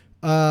banned.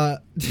 I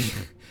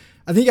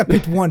think he got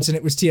picked once and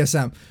it was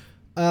TSM.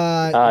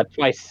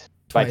 Twice.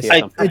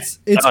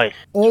 It's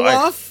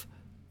Olaf,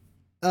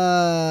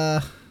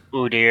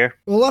 Udyr.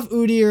 Olaf,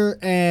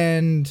 Udyr,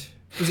 and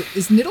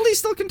is Nidalee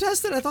still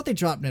contested? I thought they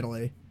dropped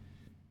Nidalee.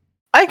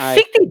 I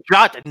think they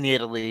dropped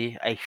Nidalee.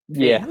 I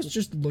was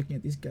just looking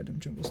at these goddamn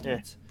jungle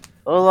stats.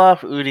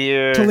 Olaf,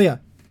 Udyr, Taliyah.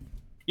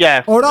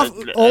 Yeah. Olaf,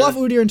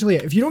 Udyr, and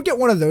Taliyah. If you don't get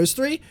one of those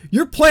three,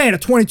 you're playing a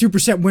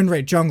 22% win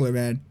rate jungler,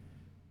 man.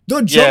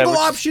 The jungle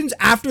options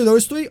after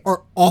those three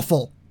are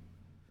awful.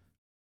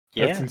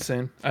 That's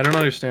insane. I don't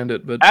understand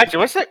it, but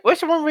actually,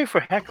 what's the one rate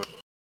for Heckler?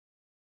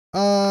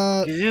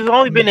 He's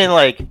only been in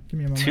like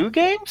 2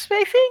 games,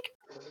 I think.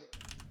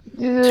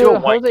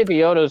 Jose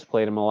Bioto's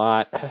played him a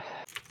lot.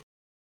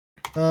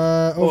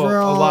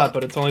 Overall, a lot,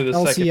 but it's only the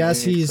second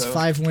LCS. He's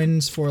 5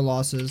 wins, 4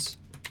 losses.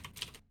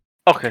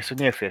 Okay, so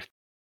near 50.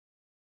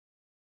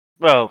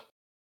 Well,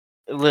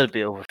 a little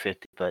bit over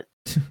 50, but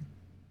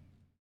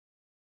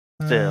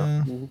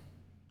still.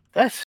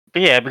 But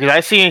yeah, because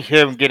I see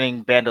him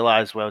getting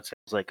vandalized well, it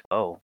sounds like,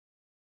 oh.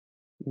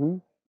 Mm-hmm.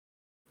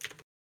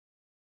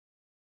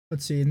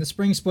 Let's see, in the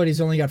spring split, he's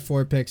only got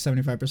 4 picks,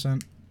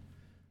 75%.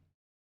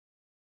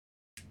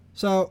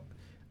 So,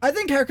 I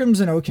think Hecarim's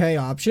an okay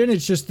option,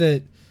 it's just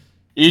that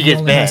he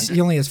gets banned. He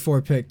only has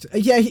 4 picked.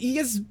 Yeah,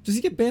 does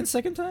he get banned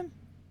second time?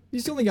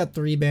 He's only got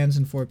 3 bans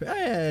and 4 picks.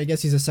 I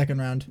guess he's a second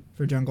round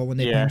for jungle when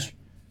they pinch.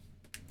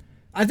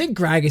 I think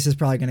Gragas is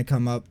probably going to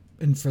come up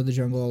for the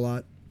jungle a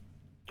lot.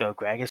 Go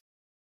Gragas.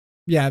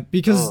 Yeah,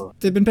 because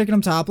they've been picking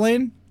up top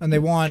lane and they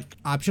want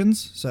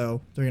options,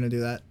 so they're gonna do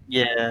that.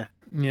 Yeah.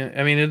 Yeah,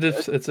 I mean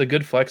it's a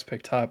good flex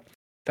pick top.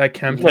 That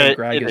Kempo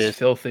Greg is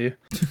filthy.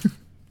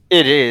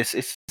 It is.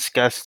 It's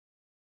disgusting.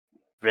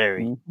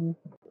 Very.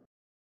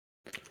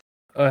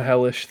 A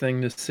hellish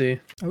thing to see.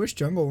 I wish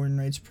jungle win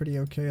rate's pretty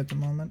okay at the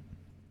moment.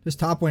 This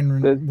top win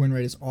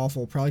rate is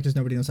awful, probably because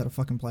nobody knows how to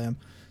fucking play him.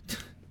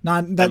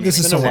 Not that this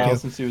is so while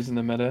since he was in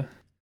the meta.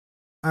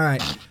 All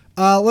right,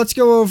 let's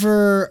go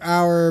over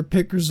our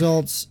pick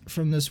results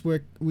from this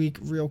week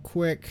real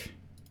quick.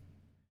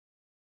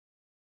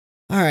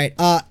 All right,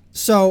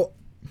 so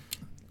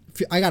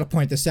I gotta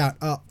point this out.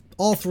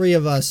 All three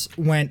of us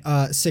went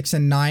 6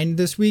 and 9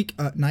 this week.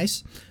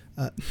 Nice.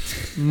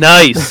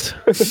 Nice.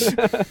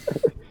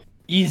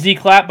 Easy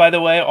clap, by the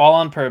way, all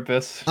on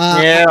purpose.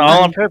 All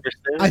on purpose.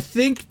 Dude. I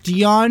think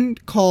Dion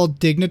called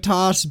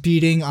Dignitas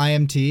beating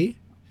IMT.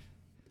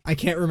 I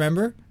can't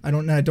remember. I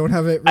don't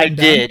have it written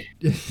down. I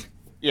did.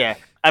 Yeah,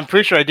 I'm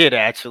pretty sure I did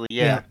actually.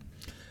 Yeah.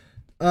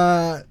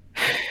 And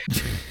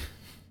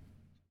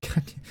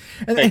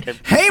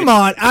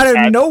Haemon out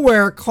of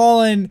nowhere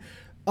calling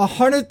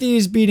 100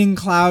 Thieves beating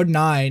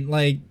Cloud9.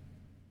 Like,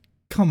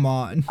 come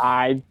on.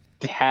 I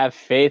have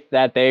faith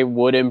that they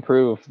would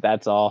improve.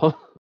 That's all.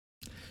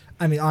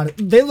 I mean,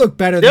 they look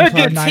better than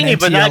Cloud9 and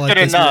but TL not at good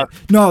this enough.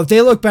 point. No,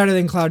 they look better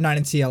than Cloud9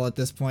 and TL at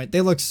this point.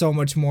 They look so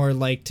much more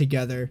like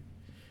together.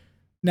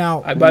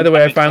 Now, by the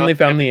way, I finally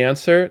found the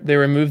answer. They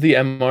removed the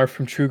MR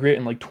from True Grit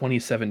in like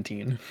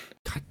 2017.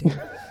 God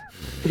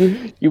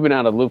damn. You've been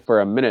out of loop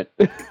for a minute.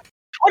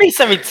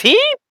 2017?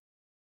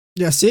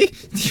 Yeah, see?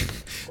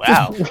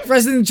 Wow.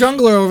 Resident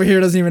Jungler over here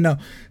doesn't even know.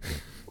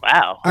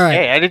 Wow. All right.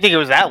 Hey, I didn't think it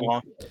was that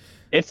long.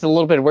 It's a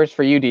little bit worse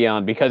for you,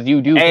 Dion, because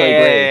you do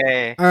play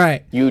Graves. All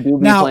right. You do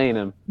be playing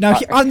him. Now,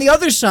 on the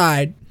other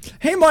side,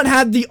 Haemon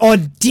had the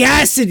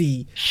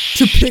audacity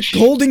to pick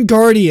Golden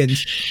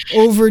Guardians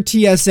over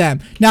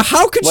TSM. Now,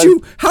 how could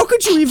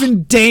you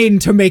even deign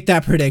to make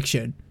that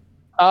prediction?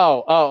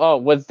 Oh,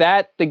 was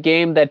that the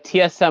game that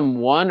TSM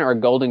won or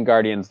Golden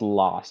Guardians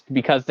lost?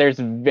 Because there's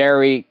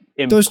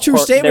those two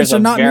statements are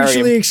not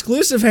mutually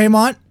exclusive,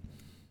 Haemon.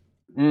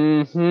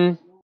 Mm-hmm.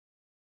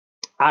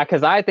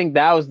 Because I think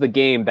that was the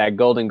game that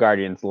Golden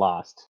Guardians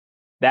lost.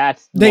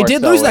 They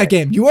did lose that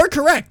game. You are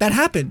correct. That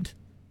happened.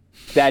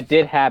 That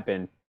did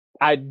happen.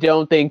 I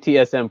don't think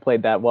TSM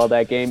played that well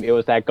that game. It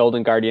was that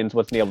Golden Guardians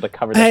wasn't able to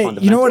cover the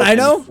fundamentals. You know what I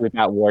know?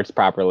 Without wards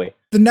properly.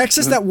 The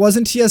Nexus that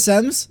wasn't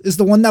TSM's is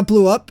the one that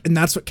blew up, and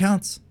that's what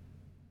counts.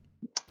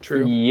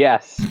 True.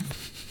 Yes.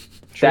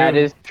 True. That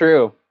is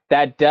true.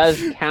 That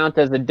does count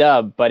as a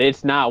dub, but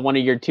it's not one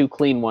of your two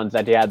clean ones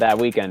that you had that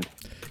weekend.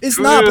 It's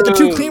not, but the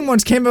two clean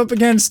ones came up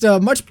against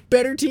much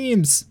better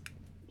teams.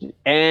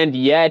 And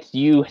yet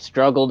you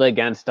struggled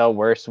against a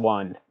worse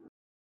one.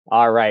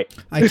 All right.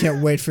 I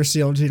can't wait for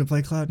CLG to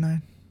play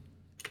Cloud9.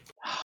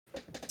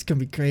 It's going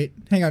to be great.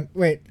 Hang on,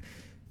 wait.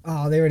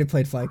 Oh, they already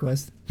played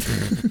FlyQuest.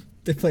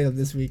 They played them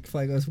this week.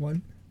 FlyQuest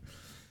won.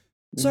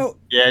 So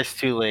yeah, it's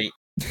too late.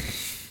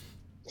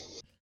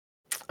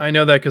 I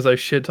know that because I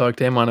shit-talked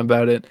Amon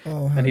about it,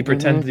 and he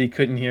pretended he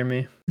couldn't hear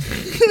me.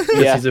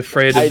 Yeah. He's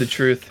afraid of the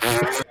truth.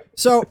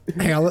 So,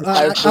 hang on,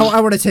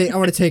 I want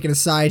to take it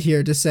aside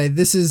here to say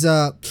this is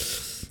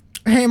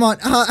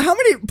Haemon, how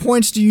many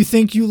points do you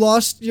think you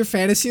lost your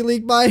fantasy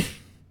league by?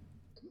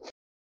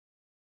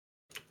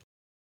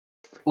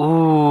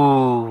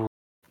 Ooh.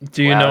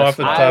 Do you know off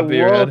the top of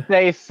your head? I will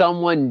say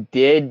someone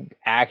did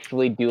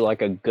actually do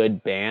like a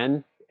good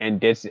ban,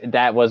 and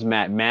that was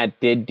Matt. Matt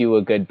did do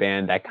a good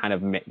ban that kind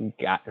of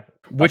got.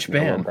 Which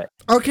ban?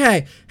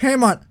 Okay,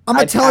 Haemon, I'm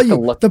gonna tell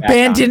you, the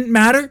ban didn't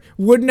matter.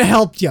 Wouldn't have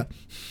helped you.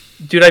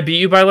 Dude, I beat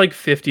you by like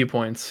 50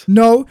 points.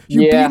 No,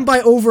 you beat him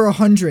by over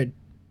 100.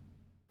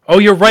 Oh,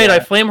 you're right.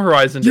 I Flame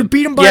Horizoned him. You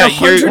beat him by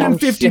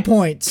 150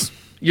 points.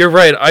 You're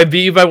right. I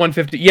beat you by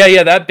 150.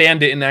 Yeah, that ban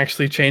didn't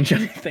actually change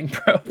anything,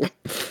 bro.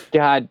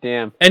 God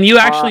damn. And you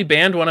actually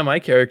banned one of my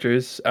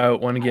characters out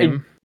one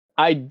game.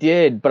 I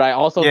did, but I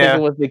also think it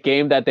was the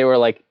game that they were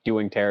like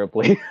doing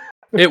terribly.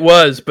 It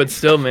was, but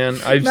still, man.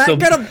 Matt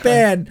got a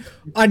ban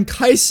on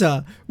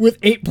Kaisa with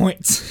 8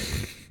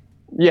 points.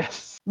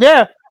 Yes.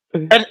 Yeah.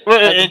 And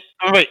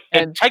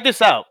check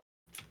this out.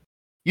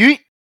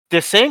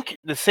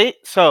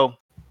 So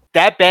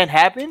that ban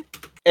happened,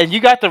 and you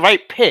got the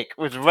right pick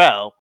with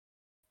Rel,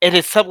 and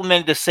it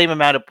supplemented the same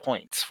amount of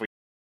points for you.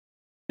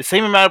 The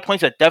same amount of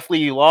points that definitely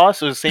you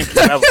lost, or the same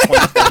amount of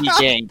points that he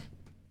gained.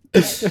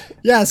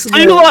 Yes. So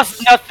you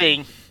lost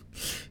nothing,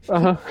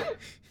 and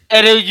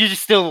you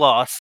just still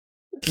lost.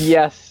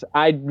 Yes,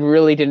 I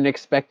really didn't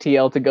expect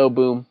TL to go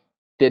boom.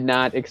 Did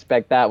not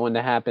expect that one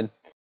to happen.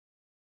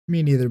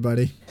 Me neither,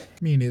 buddy.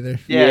 Me neither.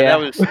 Yeah. That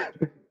was.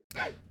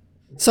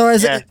 So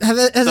has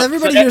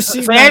everybody here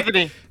seen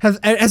that?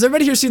 Has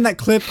everybody here seen that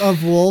clip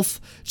of Wolf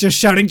just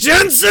shouting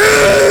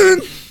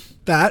Jensen?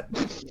 That.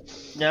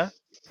 Yeah.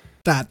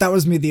 That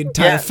was me the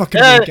entire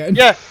fucking weekend.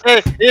 Yeah.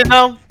 You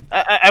know,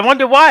 I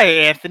wonder why,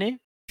 Anthony.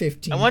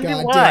 15 I wonder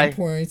goddamn why.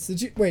 points.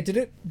 Did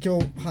it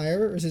go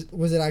higher, or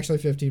was it actually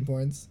 15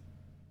 points?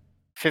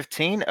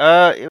 15.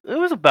 It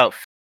was about.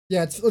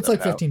 Yeah, it's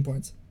like 15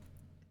 points.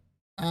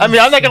 I mean,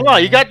 I'm not gonna lie.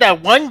 You got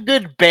that one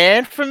good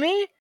ban for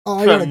me. Oh,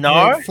 I got a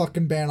great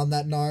fucking ban on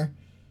that Gnar.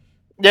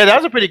 Yeah, that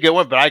was a pretty good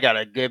one, but I got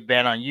a good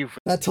ban on you.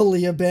 That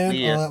Taliyah ban?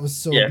 Oh, that was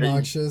so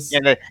obnoxious.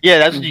 Yeah,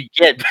 that's what you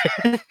get.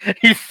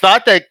 You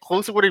thought that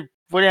Closer would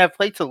have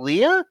played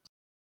Taliyah?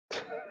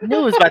 I knew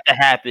it was about to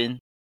happen.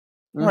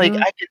 Like,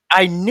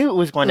 I knew it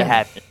was going to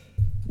happen.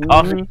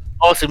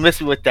 Also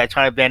missed me with that,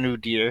 trying to ban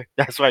Udyr.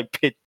 That's why I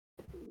picked.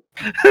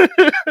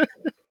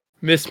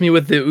 Missed me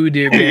with the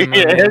Udyr ban.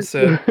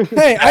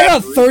 Hey, I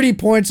got 30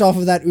 points off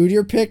of that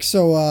Udyr pick,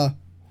 so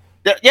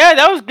yeah,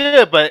 that was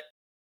good, but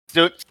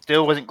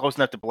still wasn't close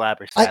enough to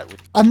Blabber, sadly.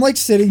 I'm like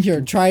sitting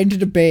here trying to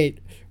debate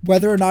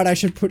whether or not I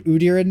should put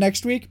Udyr in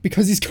next week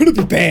because he's gonna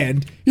be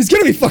banned. He's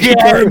gonna be fucking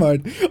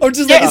permud. I'm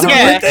just like, is it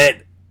worth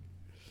it?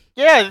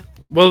 Yeah.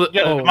 Well,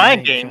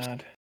 mind games.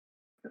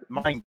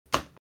 Mind.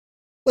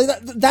 Like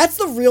that's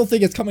the real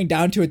thing it's coming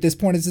down to at this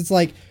point. Is it's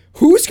like,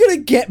 who's gonna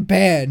get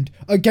banned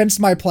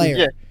against my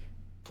player?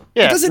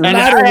 Yeah. It doesn't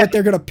matter what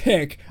they're gonna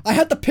pick. I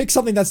have to pick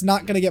something that's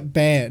not gonna get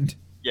banned.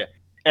 Yeah.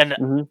 And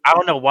I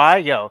don't know why,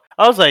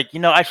 I was like,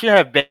 I should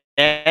have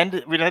banned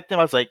Renekton. I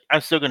was like,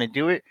 I'm still gonna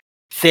do it.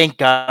 Thank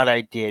God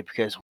I did,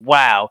 because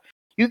wow,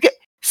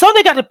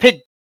 somebody got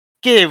to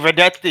give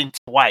Renekton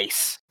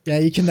twice. Yeah,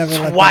 you can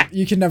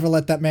never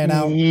let that man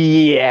out.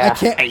 Yeah, I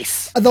can't.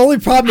 The only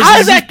problem is how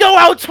does that go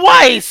out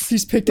twice?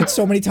 He's picked it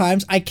so many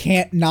times. I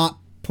can't not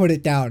put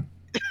it down.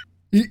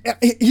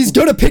 He's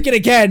gonna pick it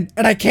again,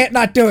 and I can't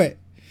not do it.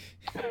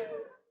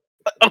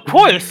 Of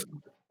course.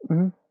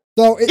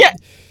 So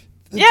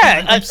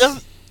I'm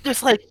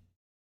just like,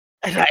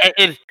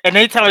 and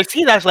anytime I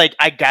see that, I was like,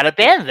 I gotta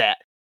ban that,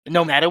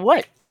 no matter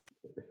what.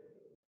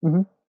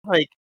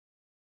 Like,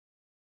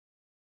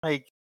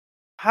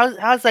 how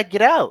does that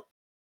get out?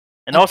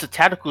 And also,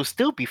 Tactical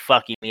still be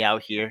fucking me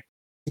out here.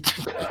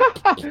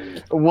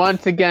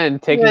 Once again,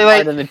 taking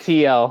part in the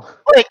TL.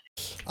 Like,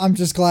 I'm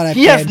just glad I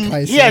banned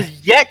Kai'Sa. He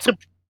has yet to.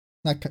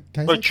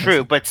 Kai'Sa,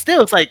 true, but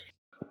still, it's like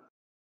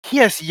he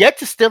has yet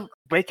to still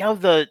break out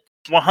the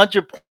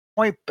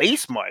 100-point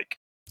base mark.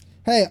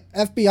 Hey,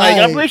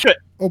 FBI! I'm pretty sure.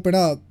 Open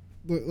up,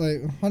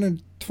 like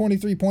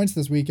 123 points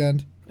this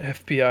weekend.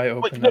 FBI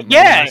opened up.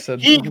 Yeah,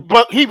 he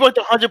broke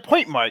the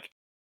 100-point mark.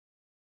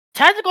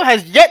 Tactical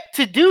has yet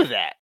to do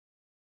that.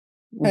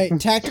 Hey,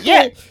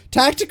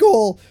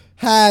 Tactical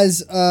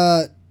has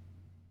I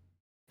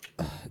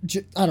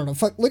don't know.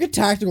 Look at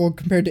Tactical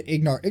compared to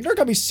Ignar. Ignar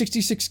got me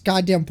 66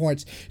 goddamn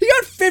points. He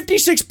got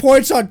 56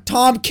 points on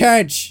Tahm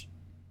Kench.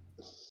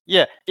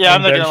 Yeah,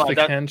 I'm not gonna lie.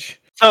 Kench.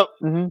 So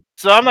I'm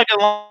not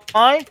gonna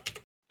lie.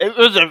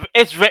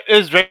 It's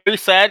very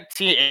sad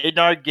seeing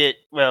Ignar get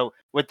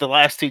with the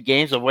last two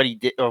games of what he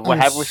did or what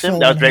happened with him.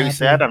 That was very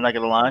sad. I'm not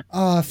gonna lie.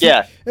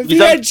 If he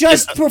had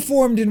just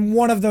performed in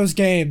one of those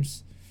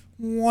games.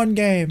 One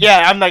game.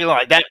 Yeah, I'm not gonna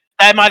lie.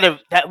 That might have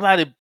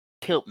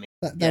killed me.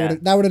 That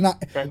would have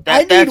not.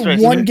 I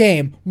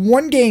need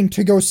one game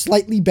to go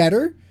slightly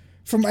better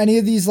from any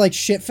of these like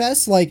shit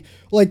fests,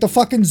 like the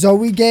fucking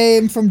Zoe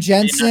game from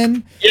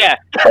Jensen. Yeah.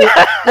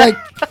 Like,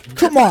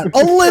 come on, a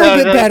little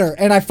bit better,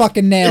 and I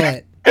fucking nail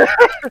it.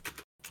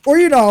 Or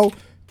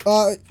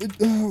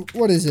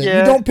what is it?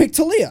 You don't pick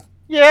Taliyah.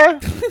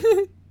 Yeah.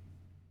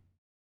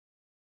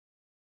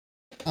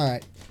 All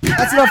right.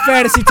 That's enough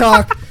fantasy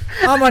talk.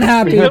 I'm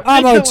unhappy.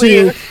 I'm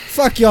OT.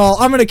 Fuck y'all.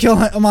 I'm gonna kill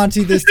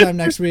Monty this time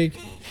next week.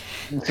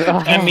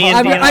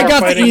 I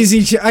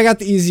got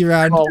the easy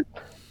round.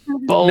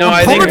 No,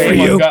 I think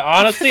Amon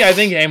honestly, I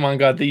think Amon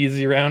got the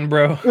easy round,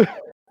 bro.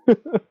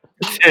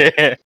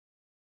 Okay.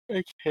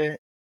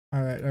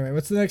 All right.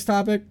 What's the next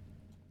topic?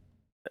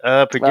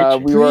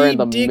 Predictions. We were in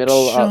the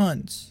middle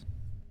of.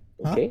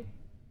 Okay.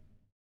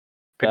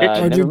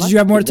 Did you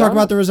have more to talk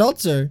about the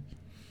results, or?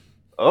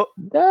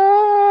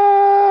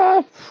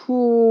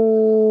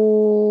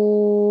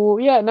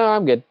 Yeah, no,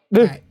 I'm good.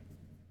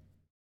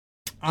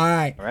 All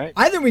right.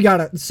 I think we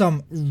got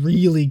some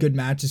really good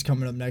matches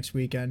coming up next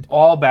weekend.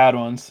 All bad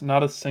ones,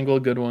 not a single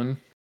good one.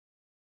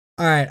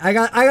 All right, I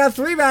got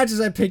three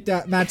matchups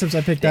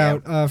I picked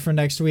out for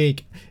next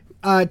week.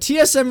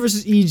 TSM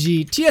versus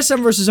EG,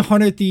 TSM versus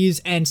 100 Thieves,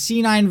 and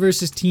C9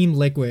 versus Team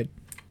Liquid.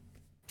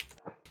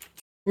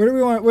 Where do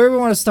we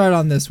want to start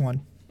on this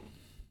one?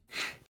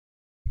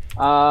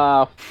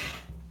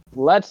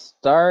 Let's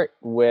start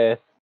with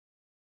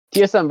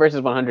TSM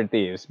versus 100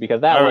 Thieves, because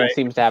that one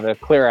seems to have a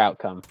clear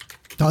outcome.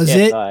 Does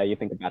it? You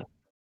think about it.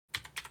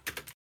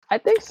 I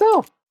think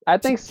so.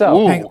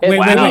 Ooh,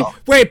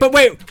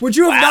 wait. Would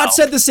you have not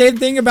said the same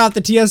thing about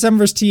the TSM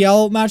versus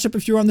TL matchup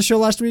if you were on the show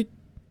last week?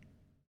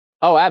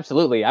 Oh,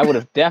 absolutely. I would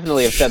have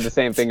definitely have said the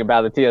same thing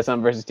about the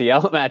TSM versus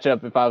TL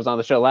matchup if I was on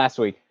the show last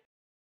week.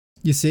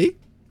 You see?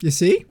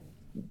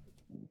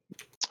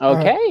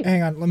 Okay. Right,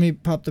 hang on, let me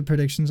pop the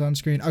predictions on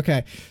screen.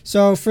 Okay,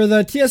 so for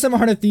the TSM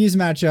 100 Thieves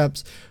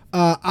matchups,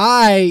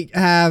 I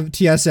have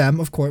TSM,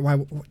 of course.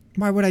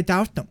 Why would I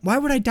doubt them? Why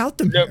would I doubt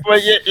them?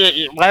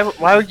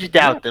 Why would you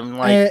doubt them?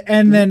 Like,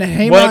 and then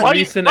Haymon. What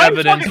recent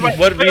evidence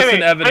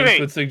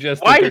would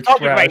suggest that they're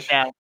trash? Right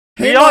now?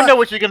 We all know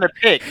what you're gonna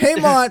pick.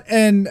 Haymont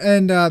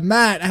and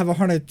Matt have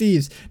 100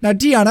 Thieves. Now,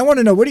 Dion, I want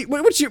to know where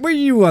are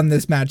you on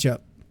this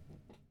matchup?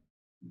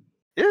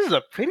 This is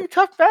a pretty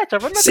tough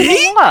matchup. I'm not See?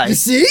 gonna lie. You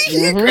see?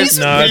 I'm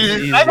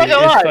not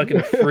gonna lie.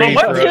 Fucking free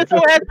But what throw.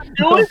 Tizo has to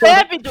do is they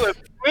have been doing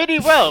pretty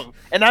well,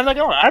 and I'm not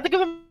gonna lie. I have to give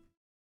them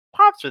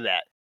props for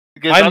that.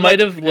 I might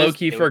have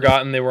low-key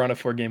forgotten they were on a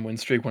 4-game win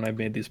streak when I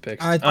made these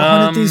picks.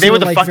 100 Thieves they were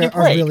the like, fucking are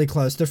play. really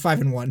close. They're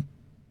 5-1.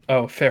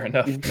 Oh, fair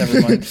enough.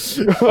 Never mind.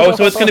 Oh,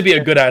 so it's gonna be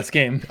a good ass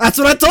game. That's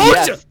what I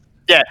told you.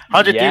 Yeah,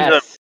 100 Thieves.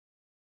 Yes.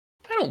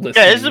 I don't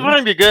listen. Yeah, this is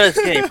gonna be a good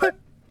game. But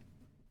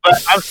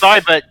I'm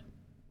sorry, but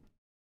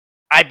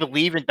I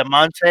believe in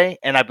DeMonte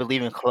and I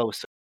believe in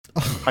Closer.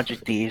 100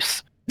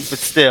 Thieves, but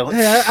still,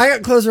 Hey, I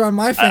got Closer on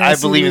my fantasy I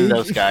believe in league.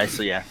 those guys.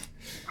 So yeah,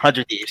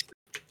 100 Thieves.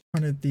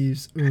 100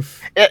 Thieves.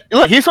 Oof. Yeah,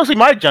 look, he's supposed to be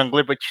my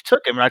jungler, but you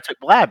took him and I took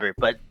Blabber.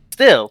 But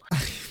still,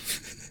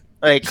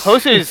 like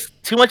Closer is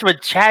too much of a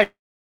Chad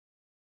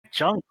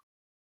jungler.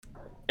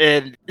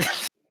 And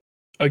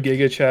A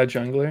Giga Chad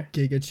jungler.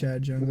 Giga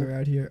Chad jungler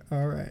out here.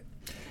 All right.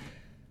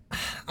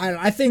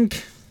 I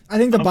think the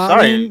I'm bot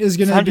sorry. lane is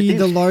gonna 100 be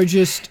the Thieves.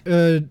 largest.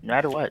 no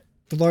matter what,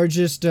 The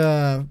largest.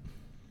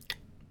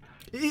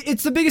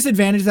 It's the biggest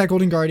advantage that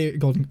Golden Guardian.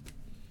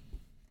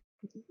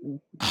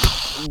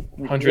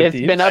 100 It's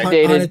Thieves. been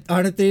updated.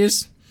 100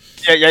 Thieves.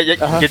 yeah.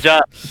 Good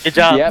job.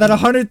 Yep. That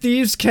 100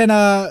 Thieves can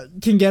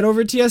get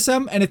over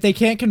TSM, and if they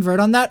can't convert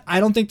on that, I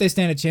don't think they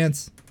stand a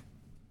chance.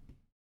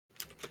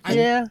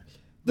 Yeah.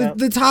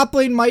 The top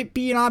lane might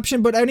be an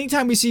option, but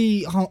anytime we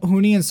see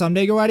Huni and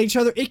Someday go at each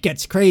other, it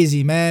gets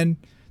crazy, man.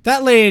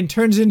 That lane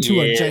turns into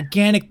a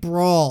gigantic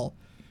brawl,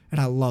 and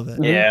I love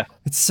it. Yeah.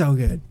 It's so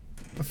good.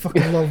 I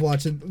fucking love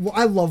watching.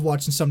 I love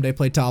watching Someday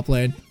play top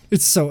lane.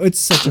 It's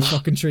such a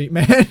fucking treat,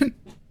 man.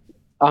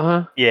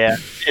 Yeah,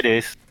 it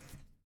is.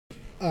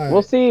 All right.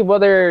 We'll see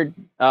whether.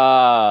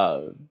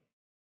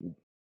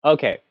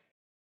 Okay.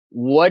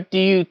 What do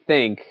you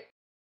think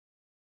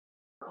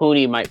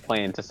Huni might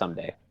play into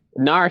someday?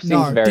 Nar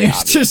seems very it's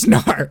obvious. just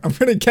Nar. I'm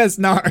gonna guess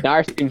Nar.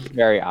 Nar seems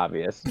very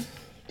obvious.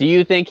 Do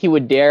you think he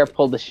would dare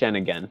pull the Shen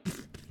again?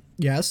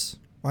 Yes.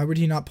 Why would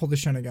he not pull the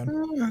Shen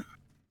again?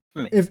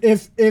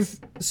 If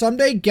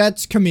Someday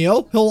gets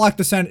Camille, he'll lock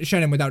the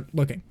Shen in without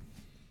looking.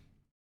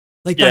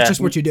 Like that's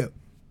just what you do.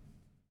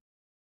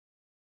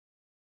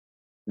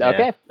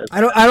 Okay.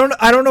 I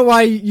don't know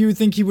why you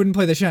think he wouldn't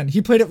play the Shen.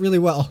 He played it really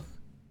well.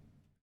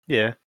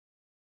 Yeah.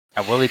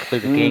 I will he play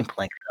the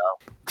Gangplank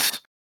though?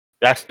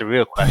 That's the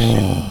real question.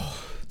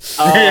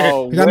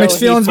 Oh, I got mixed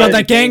feelings about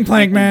that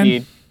Gangplank,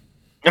 man.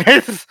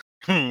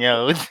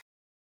 No,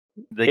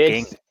 the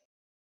gang.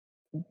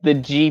 The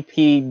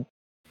GP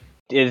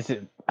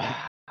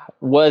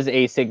was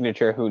a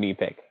signature Huni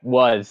pick.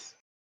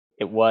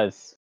 It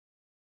was.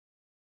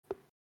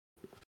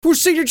 Whose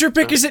signature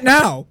pick is it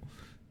now?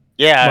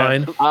 Yeah.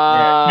 Mine. It's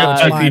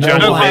GP mine.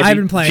 jungle, I've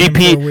been playing him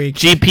for a week.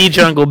 GP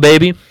jungle,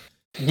 baby.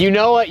 You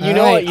know what? You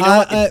know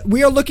what?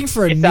 We are looking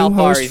for a It's new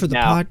host Alphari's for the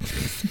now. pod.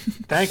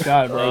 Thank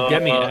God, bro.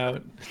 Get me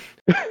out.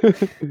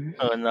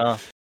 Oh no.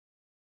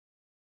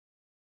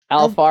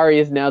 Alphari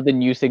is now the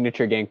new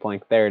signature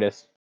Gangplank. There it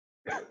is.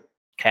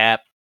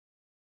 Cap.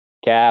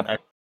 Cap.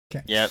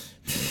 Yep.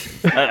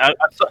 I'm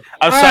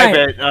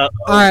sorry, but All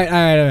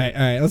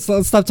right. Let's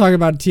stop talking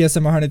about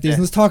TSM 100 Thieves.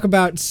 Let's talk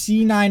about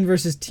C9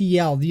 versus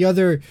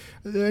TL.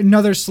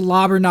 Another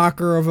slobber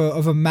knocker of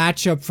a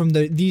matchup from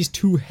these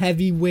two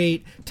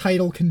heavyweight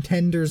title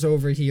contenders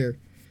over here.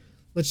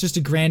 Let's just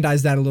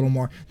aggrandize that a little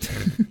more.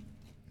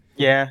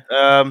 yeah.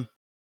 All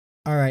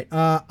right.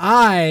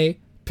 I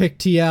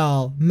picked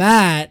TL.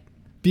 Matt,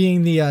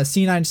 being the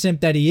C9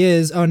 simp that he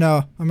is. Oh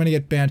no, I'm gonna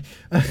get banned.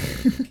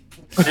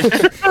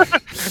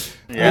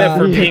 Yeah,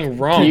 for being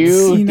wrong. You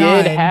C9.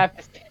 did have.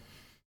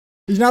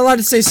 He's not allowed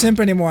to say simp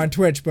anymore on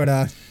Twitch, but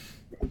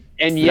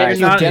And yet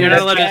You're not you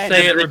allowed to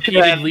say it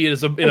repeatedly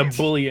in a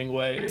bullying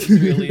way. It's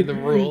really the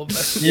rule.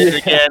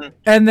 Again.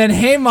 And then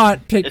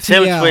Haymont picked It's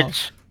him, TL.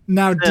 Twitch.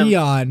 Now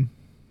Him.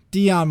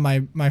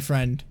 Dion, my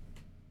friend,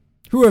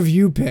 who have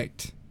you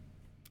picked?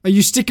 Are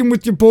you sticking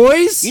with your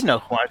boys, You know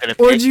who I'm gonna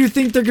pick. or do you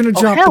think they're gonna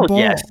drop hell the ball?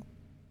 yes.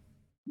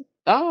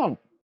 Oh,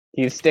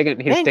 he's sticking.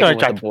 He's ain't sticking gonna with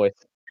try the boys.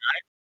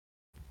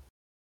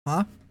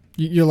 Huh?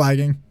 You're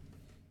lagging.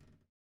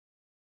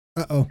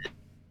 Uh-oh.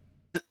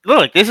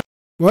 Look, this is.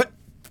 What?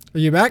 Are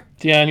you back?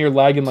 Dan, you're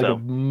lagging like So- a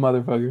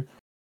motherfucker.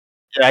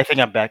 Yeah, I think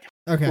I'm back.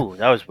 Okay. Ooh,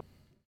 that was.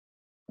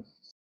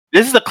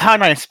 This is the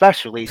Cloud9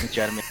 special, ladies and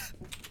gentlemen.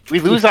 We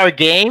lose our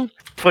game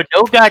for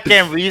no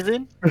goddamn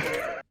reason,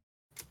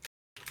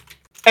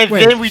 and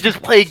Wait. then we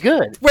just play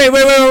good.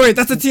 Wait.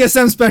 That's a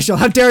TSM special.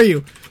 How dare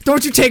you?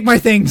 Don't you take my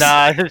things.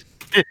 Nah,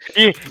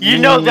 you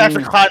know that's a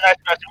Cloud9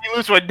 special. We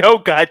lose for no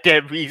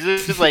goddamn reason.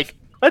 It's like,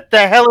 what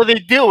the hell are they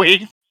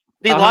doing?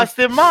 They lost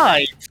their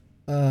mind,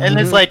 and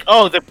it's like,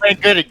 oh, they're playing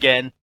good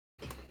again.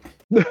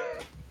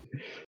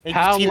 And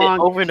How you see long-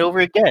 it over and over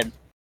again.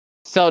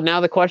 So now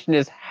the question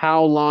is,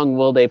 how long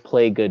will they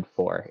play good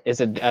for? Is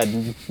it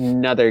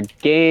another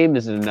game?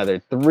 Is it another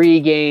 3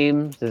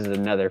 games? Is it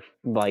another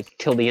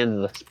till the end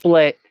of the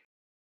split?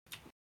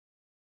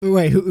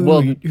 Wait, who?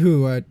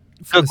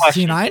 For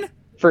C9?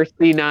 For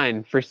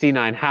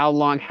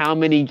C9, how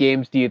many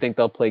games do you think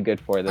they'll play good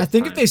for this I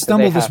think time? If they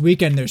stumble this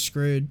weekend, they're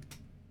screwed.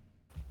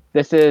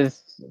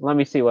 Let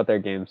me see what their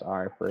games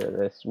are for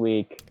this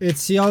week.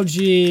 It's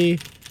CLG,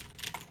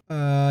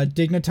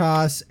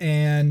 Dignitas,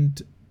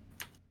 and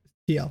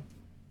TL.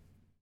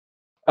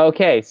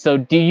 Okay, so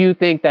do you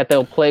think that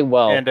they'll play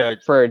well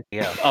for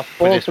a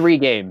full 3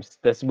 games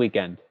this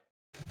weekend?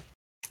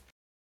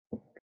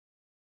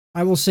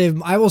 I will save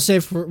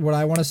for what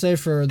I want to say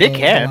for the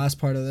last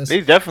part of this. They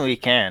definitely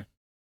can.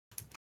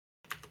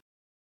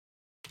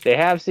 They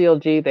have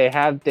CLG, they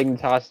have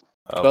Dignitas,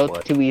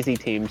 both 2 easy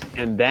teams,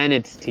 and then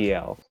it's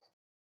TL.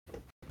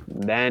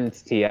 Then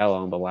it's TL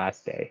on the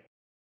last day.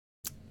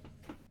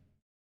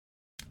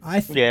 I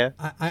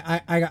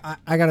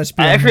gotta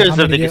speak. I'm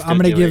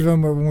gonna give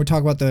them when we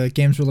talk about the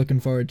games we're looking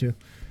forward to.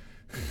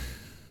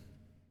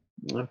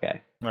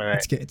 Okay. All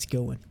right. It's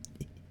going.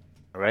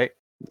 All right.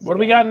 What do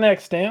we got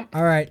next, Stamp?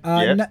 All right.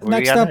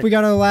 Next up, we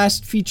got our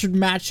last featured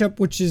matchup,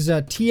 which is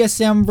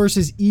TSM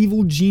versus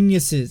Evil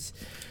Geniuses.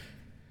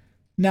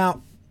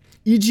 Now,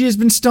 EG has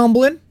been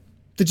stumbling.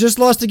 They just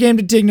lost a game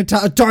to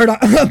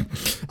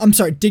Dignitas. I'm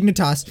sorry,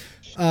 Dignitas.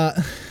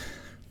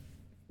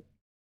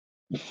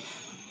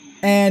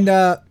 And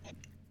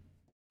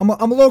I'm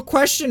a little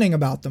questioning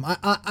about them.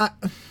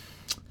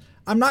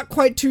 I'm not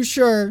quite too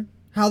sure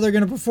how they're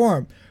gonna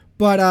perform,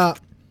 but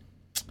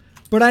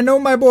I know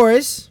my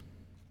boys,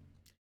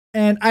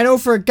 and I know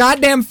for a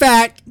goddamn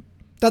fact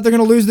that they're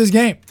gonna lose this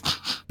game,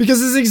 because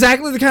this is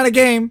exactly the kind of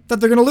game that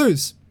they're gonna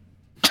lose.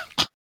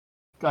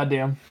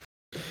 Goddamn.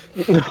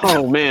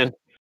 Oh man.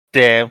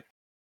 Damn.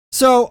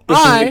 So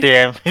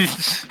I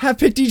have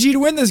picked EG to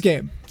win this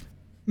game.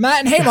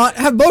 Matt and Haymont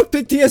have both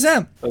picked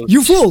TSM.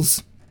 You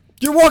fools!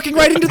 You're walking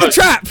right into the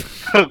trap.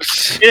 Oh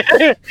shit!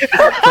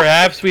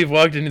 Perhaps we've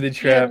walked into the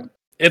trap.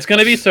 It's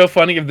gonna be so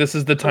funny if this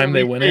is the time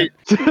they win it.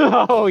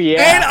 Oh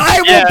yeah. And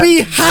I will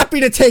be happy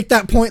to take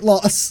that point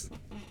loss.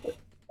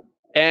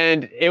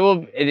 And it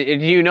will.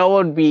 You know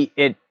what would be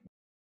it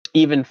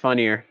even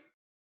funnier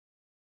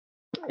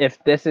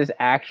if this is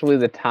actually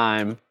the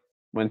time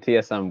when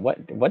TSM.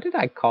 What did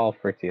I call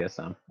for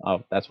TSM?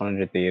 Oh, that's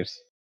 100 Thieves.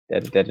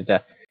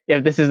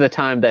 If this is the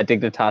time that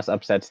Dignitas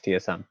upsets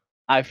TSM,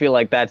 I feel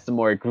like that's the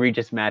more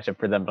egregious matchup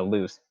for them to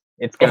lose.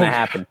 It's gonna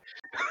happen.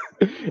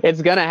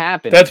 It's gonna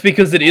happen. That's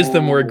because it is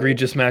the more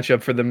egregious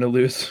matchup for them to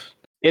lose.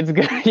 It's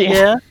gonna.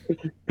 Yeah.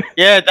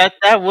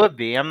 That would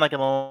be. I'm not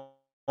gonna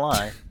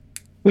lie.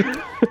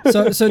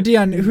 So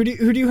Dion, who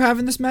do you have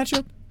in this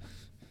matchup?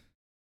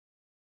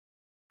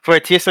 For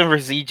TSM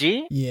versus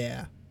EG?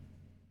 Yeah.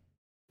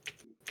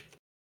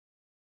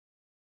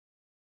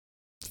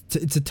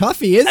 It's a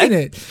toughie, isn't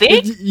it?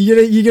 Think?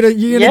 You gonna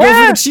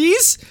go for the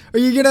cheese? Or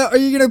are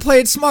you gonna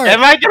play it smart?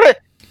 Am I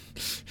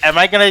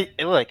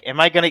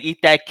gonna eat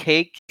that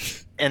cake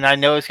and I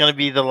know it's gonna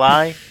be the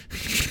lie?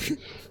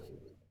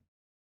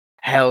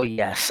 Hell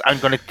yes. I'm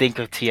gonna think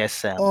of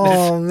TSM.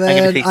 Oh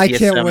man, I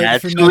can't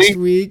wait for next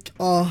week.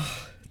 Oh,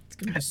 it's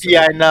gonna be so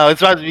I know.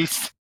 It's about to be.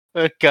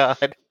 Oh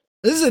god.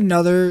 This is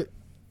another.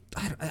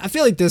 I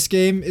feel like this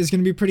game is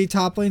gonna be pretty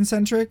top lane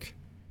centric,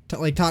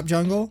 like top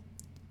jungle.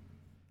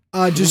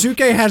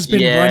 Jizuke has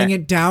been running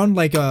it down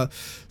like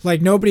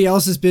nobody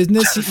else's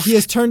business. He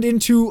has turned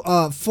into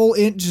full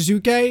int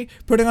Jizuke,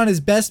 putting on his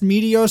best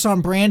Meteos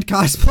on brand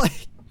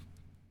cosplay.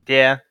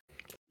 Yeah.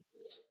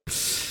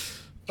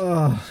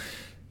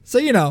 So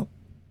you know,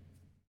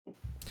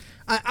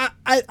 I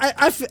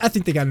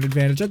think they got an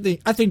advantage.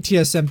 I think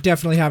TSM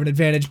definitely have an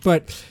advantage,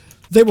 but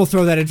they will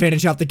throw that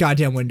advantage out the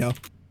goddamn window.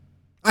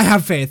 I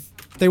have faith.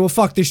 They will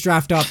fuck this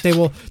draft up. They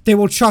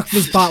will chuck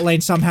this bot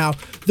lane somehow.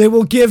 They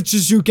will give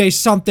Jizuke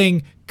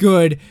something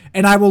good,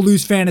 and I will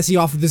lose fantasy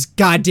off of this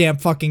goddamn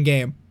fucking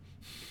game.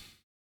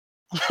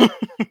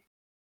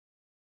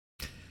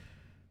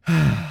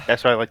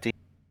 That's what I like to.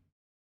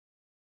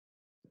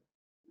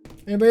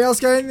 Anybody else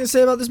got anything to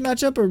say about this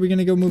matchup, or are we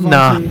gonna go move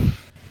on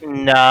to...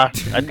 Nah,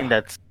 I think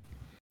that's...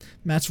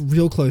 Matt's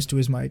real close to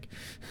his mic.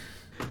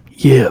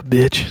 Yeah,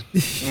 bitch.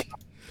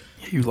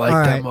 You like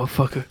that,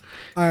 motherfucker.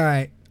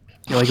 Alright.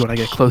 You like when I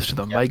get close to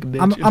the mic,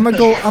 bitch? I'm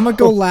gonna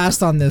go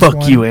last on this one.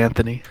 Fuck you,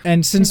 Anthony.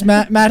 And since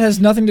Matt has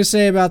nothing to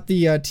say about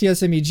the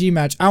TSM EG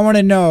match, I want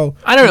to know...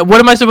 I don't know. What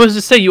am I supposed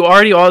to say? You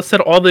already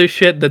said all this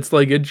shit that's,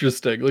 like,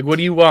 interesting. Like, what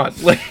do you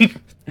want?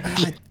 Like...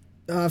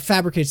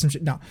 fabricate some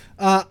shit. No.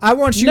 I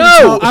want you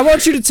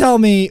to tell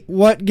me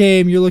what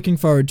game you're looking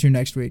forward to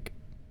next week.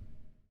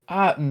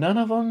 None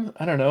of them.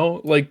 I don't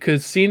know. Like,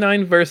 because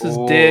C9 versus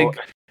Dig,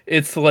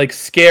 it's, like,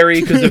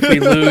 scary because if we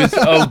lose,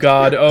 oh,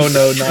 God. Oh,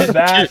 no, not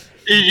that.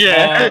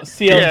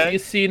 CLG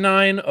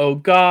C9, oh,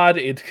 God.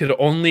 It could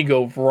only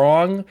go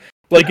wrong.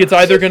 Like, it's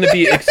either going to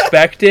be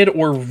expected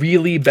or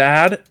really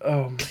bad.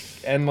 Oh,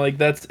 and, like,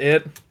 that's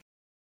it.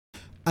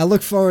 I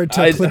look forward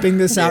to clipping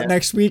this out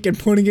next week and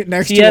putting it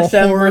next to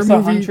a horror versus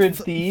movie 100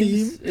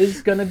 Thieves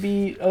is going to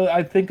be,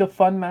 I think, a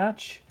fun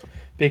match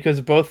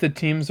because both the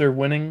teams are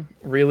winning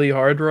really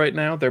hard right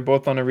now. They're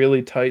both on a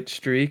really tight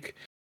streak.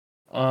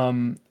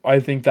 I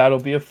think that'll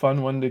be a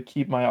fun one to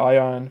keep my eye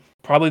on.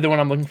 Probably the one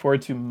I'm looking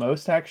forward to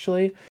most,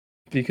 actually,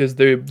 because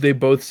they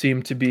both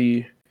seem to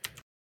be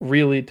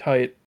really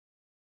tight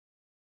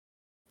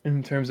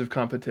in terms of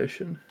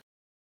competition.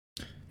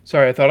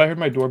 Sorry, I thought I heard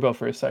my doorbell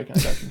for a second.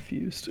 I got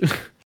confused.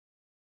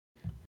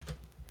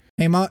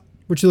 Hey, Mott,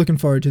 what you looking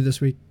forward to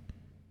this week?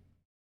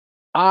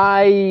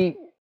 I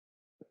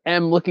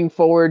am looking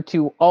forward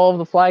to all of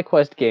the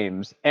FlyQuest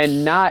games,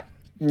 and not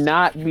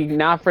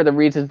for the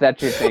reasons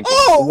that you're thinking.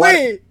 Oh,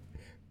 wait!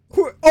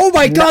 Oh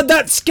my god,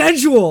 that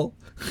schedule!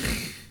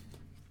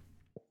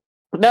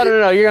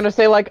 No. You're gonna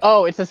say like,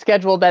 oh, it's a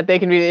schedule that they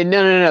can read.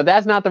 No.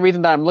 That's not the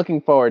reason that I'm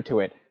looking forward to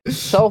it.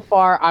 So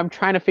far, I'm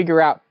trying to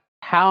figure out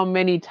how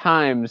many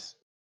times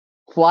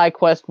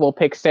FlyQuest will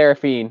pick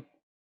Seraphine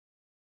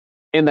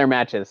in their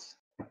matches.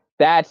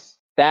 That's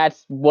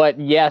what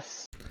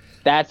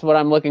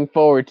I'm looking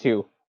forward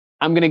to.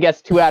 I'm gonna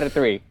guess 2 out of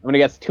 3. I'm gonna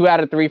guess 2 out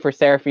of 3 for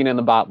Seraphine in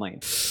the bot lane.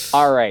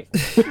 All right.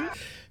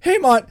 Hey,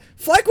 Mott,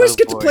 FlyQuest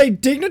get to play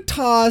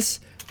Dignitas,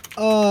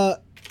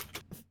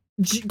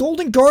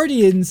 Golden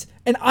Guardians,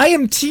 and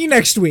IMT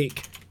next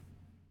week.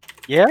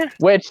 Yeah?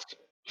 Which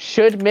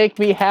should make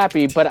me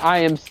happy, but I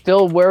am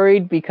still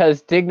worried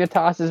because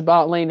Dignitas'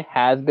 bot lane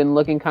has been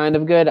looking kind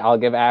of good. I'll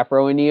give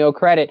Afro and Neo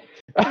credit.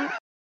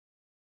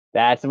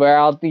 That's where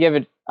I'll give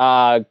it.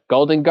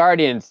 Golden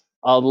Guardians,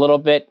 a little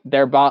bit.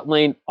 Their bot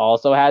lane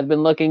also has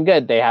been looking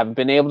good. They haven't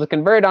been able to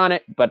convert on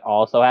it, but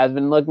also has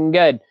been looking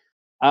good.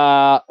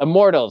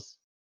 Immortals,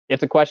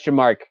 it's a question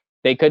mark.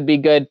 They could be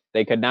good.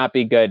 They could not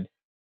be good.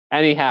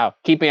 Anyhow,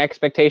 keeping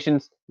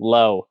expectations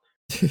low.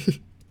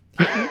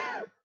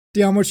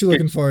 Dion, what you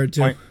looking forward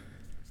to?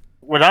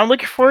 What I'm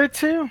looking forward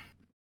to?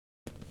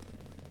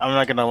 I'm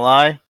not gonna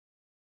lie.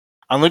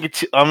 I'm looking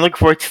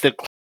forward to the.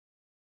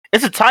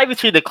 It's a tie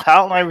between the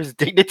Cloud9 vs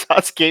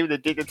Dignitas game and the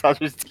Dignitas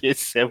vs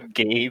TSM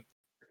game.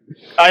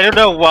 I don't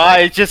know why.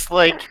 It's just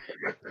like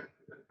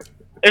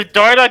if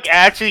Dardoch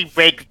actually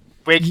break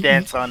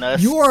dance on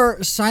us. You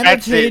are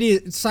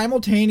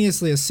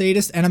simultaneously a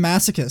sadist and a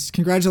masochist.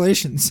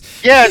 Congratulations.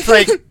 Yeah, it's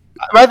like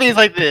my thing is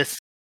like this.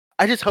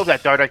 I just hope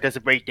that Dardoch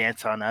doesn't break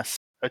dance on us.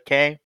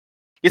 Okay,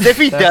 because if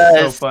he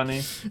does, so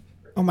funny.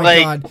 Oh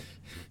my god,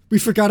 we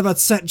forgot about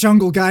Set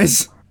Jungle,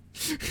 guys.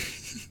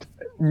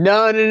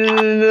 No.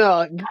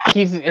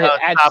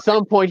 At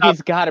some point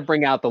he's got to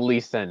bring out the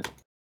Lee Sin.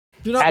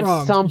 You're not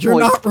wrong. Some You're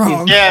point, not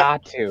wrong. He's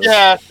got to.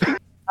 Yeah.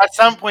 At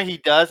some point he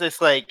does. It's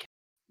like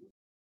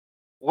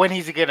when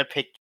he's gonna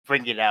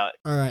bring it out.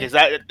 All right.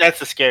 Because that's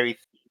the scary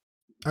thing.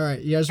 All right,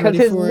 you guys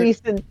ready for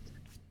it?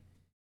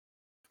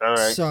 All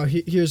right. So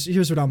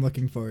here's what I'm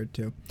looking forward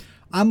to.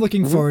 I'm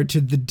looking forward to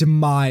the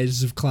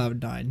demise of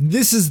Cloud9.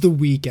 This is the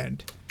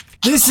weekend.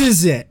 This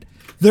is it.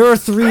 There are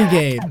 3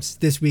 games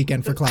this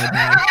weekend for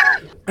Cloud9,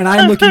 and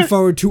I'm looking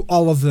forward to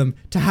all of them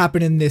to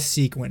happen in this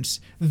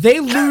sequence. They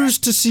lose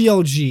to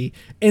CLG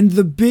in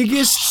the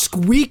biggest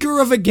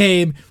squeaker of a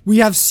game we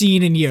have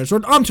seen in years.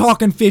 I'm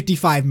talking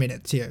 55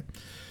 minutes here.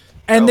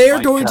 And they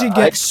are going to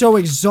get so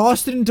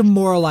exhausted and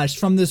demoralized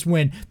from this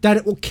win that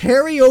it will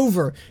carry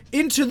over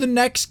into the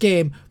next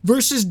game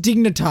versus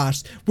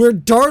Dignitas, where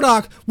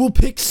Dardoch will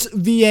pick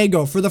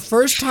Viego for the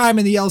first time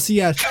in the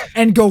LCS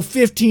and go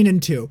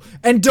 15-2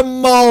 and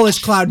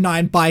demolish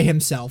Cloud9 by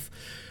himself.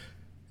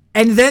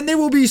 And then they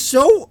will be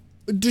so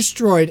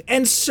destroyed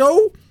and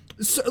so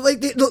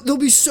like they'll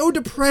be so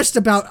depressed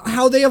about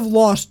how they have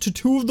lost to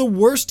 2 of the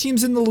worst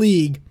teams in the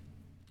league.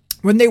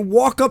 When they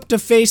walk up to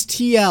face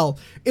TL,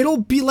 it'll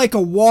be like a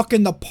walk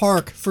in the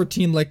park for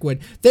Team Liquid.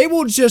 They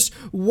will just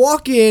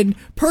walk in,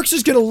 Perkz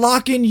is going to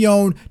lock in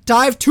Yone,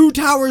 dive 2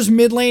 towers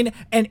mid lane,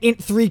 and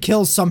int 3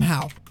 kills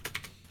somehow.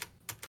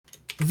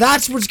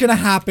 That's what's going to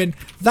happen.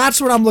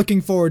 That's what I'm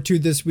looking forward to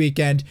this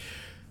weekend.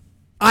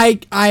 I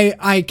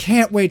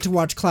can't wait to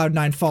watch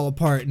Cloud9 fall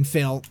apart and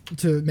fail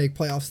to make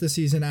playoffs this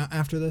season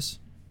after this.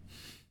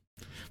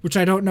 Which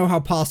I don't know how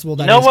possible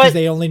that is because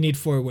they only need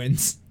 4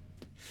 wins.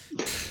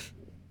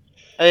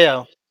 Hey,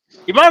 yo.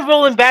 You mind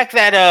rolling back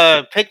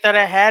that pick that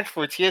I had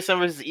for TSM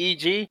vs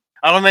EG?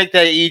 I'm gonna make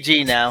that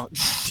EG now.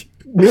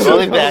 Roll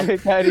it back.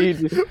 But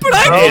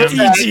I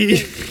picked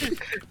EG.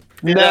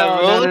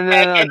 No,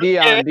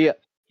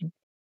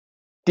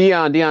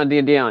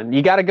 Dion.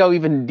 You gotta go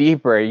even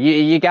deeper.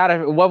 You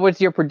gotta. What was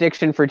your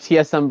prediction for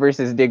TSM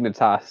versus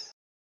Dignitas?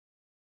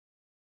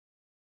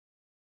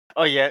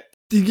 Oh yeah.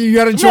 You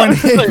gotta join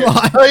him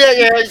live. Oh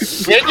yeah.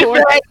 Make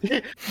it back.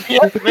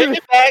 Yeah, make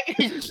it back.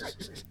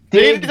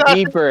 Dig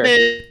deeper.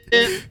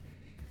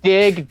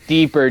 Dig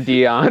deeper,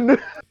 Dion.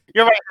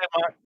 You're right,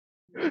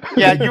 Haymon.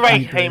 Yeah, you're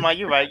right, Haymon.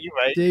 You're right.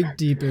 Dig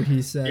deeper,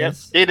 he says. Yep.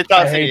 Data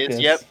toss it is.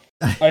 Yep.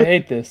 I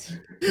hate this.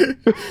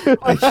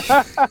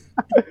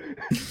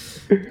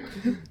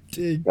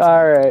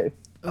 All right.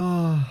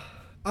 Oh,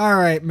 all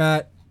right,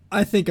 Matt.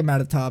 I think I'm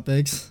out of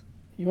topics.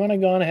 You want to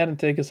go on ahead and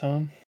take us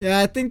home? Yeah,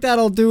 I think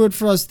that'll do it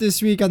for us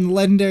this week on the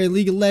Legendary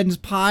League of Legends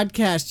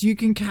podcast. You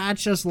can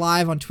catch us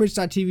live on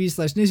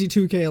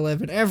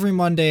twitch.tv/Nizzy2K11 every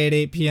Monday at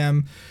 8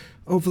 p.m.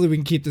 Hopefully we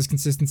can keep this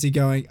consistency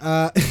going.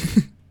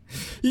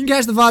 You can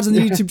catch the VODs on the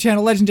YouTube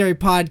channel, Legendary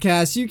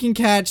Podcast. You can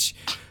catch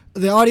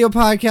the audio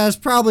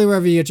podcast probably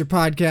wherever you get your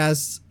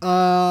podcasts.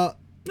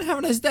 Have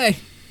a nice day.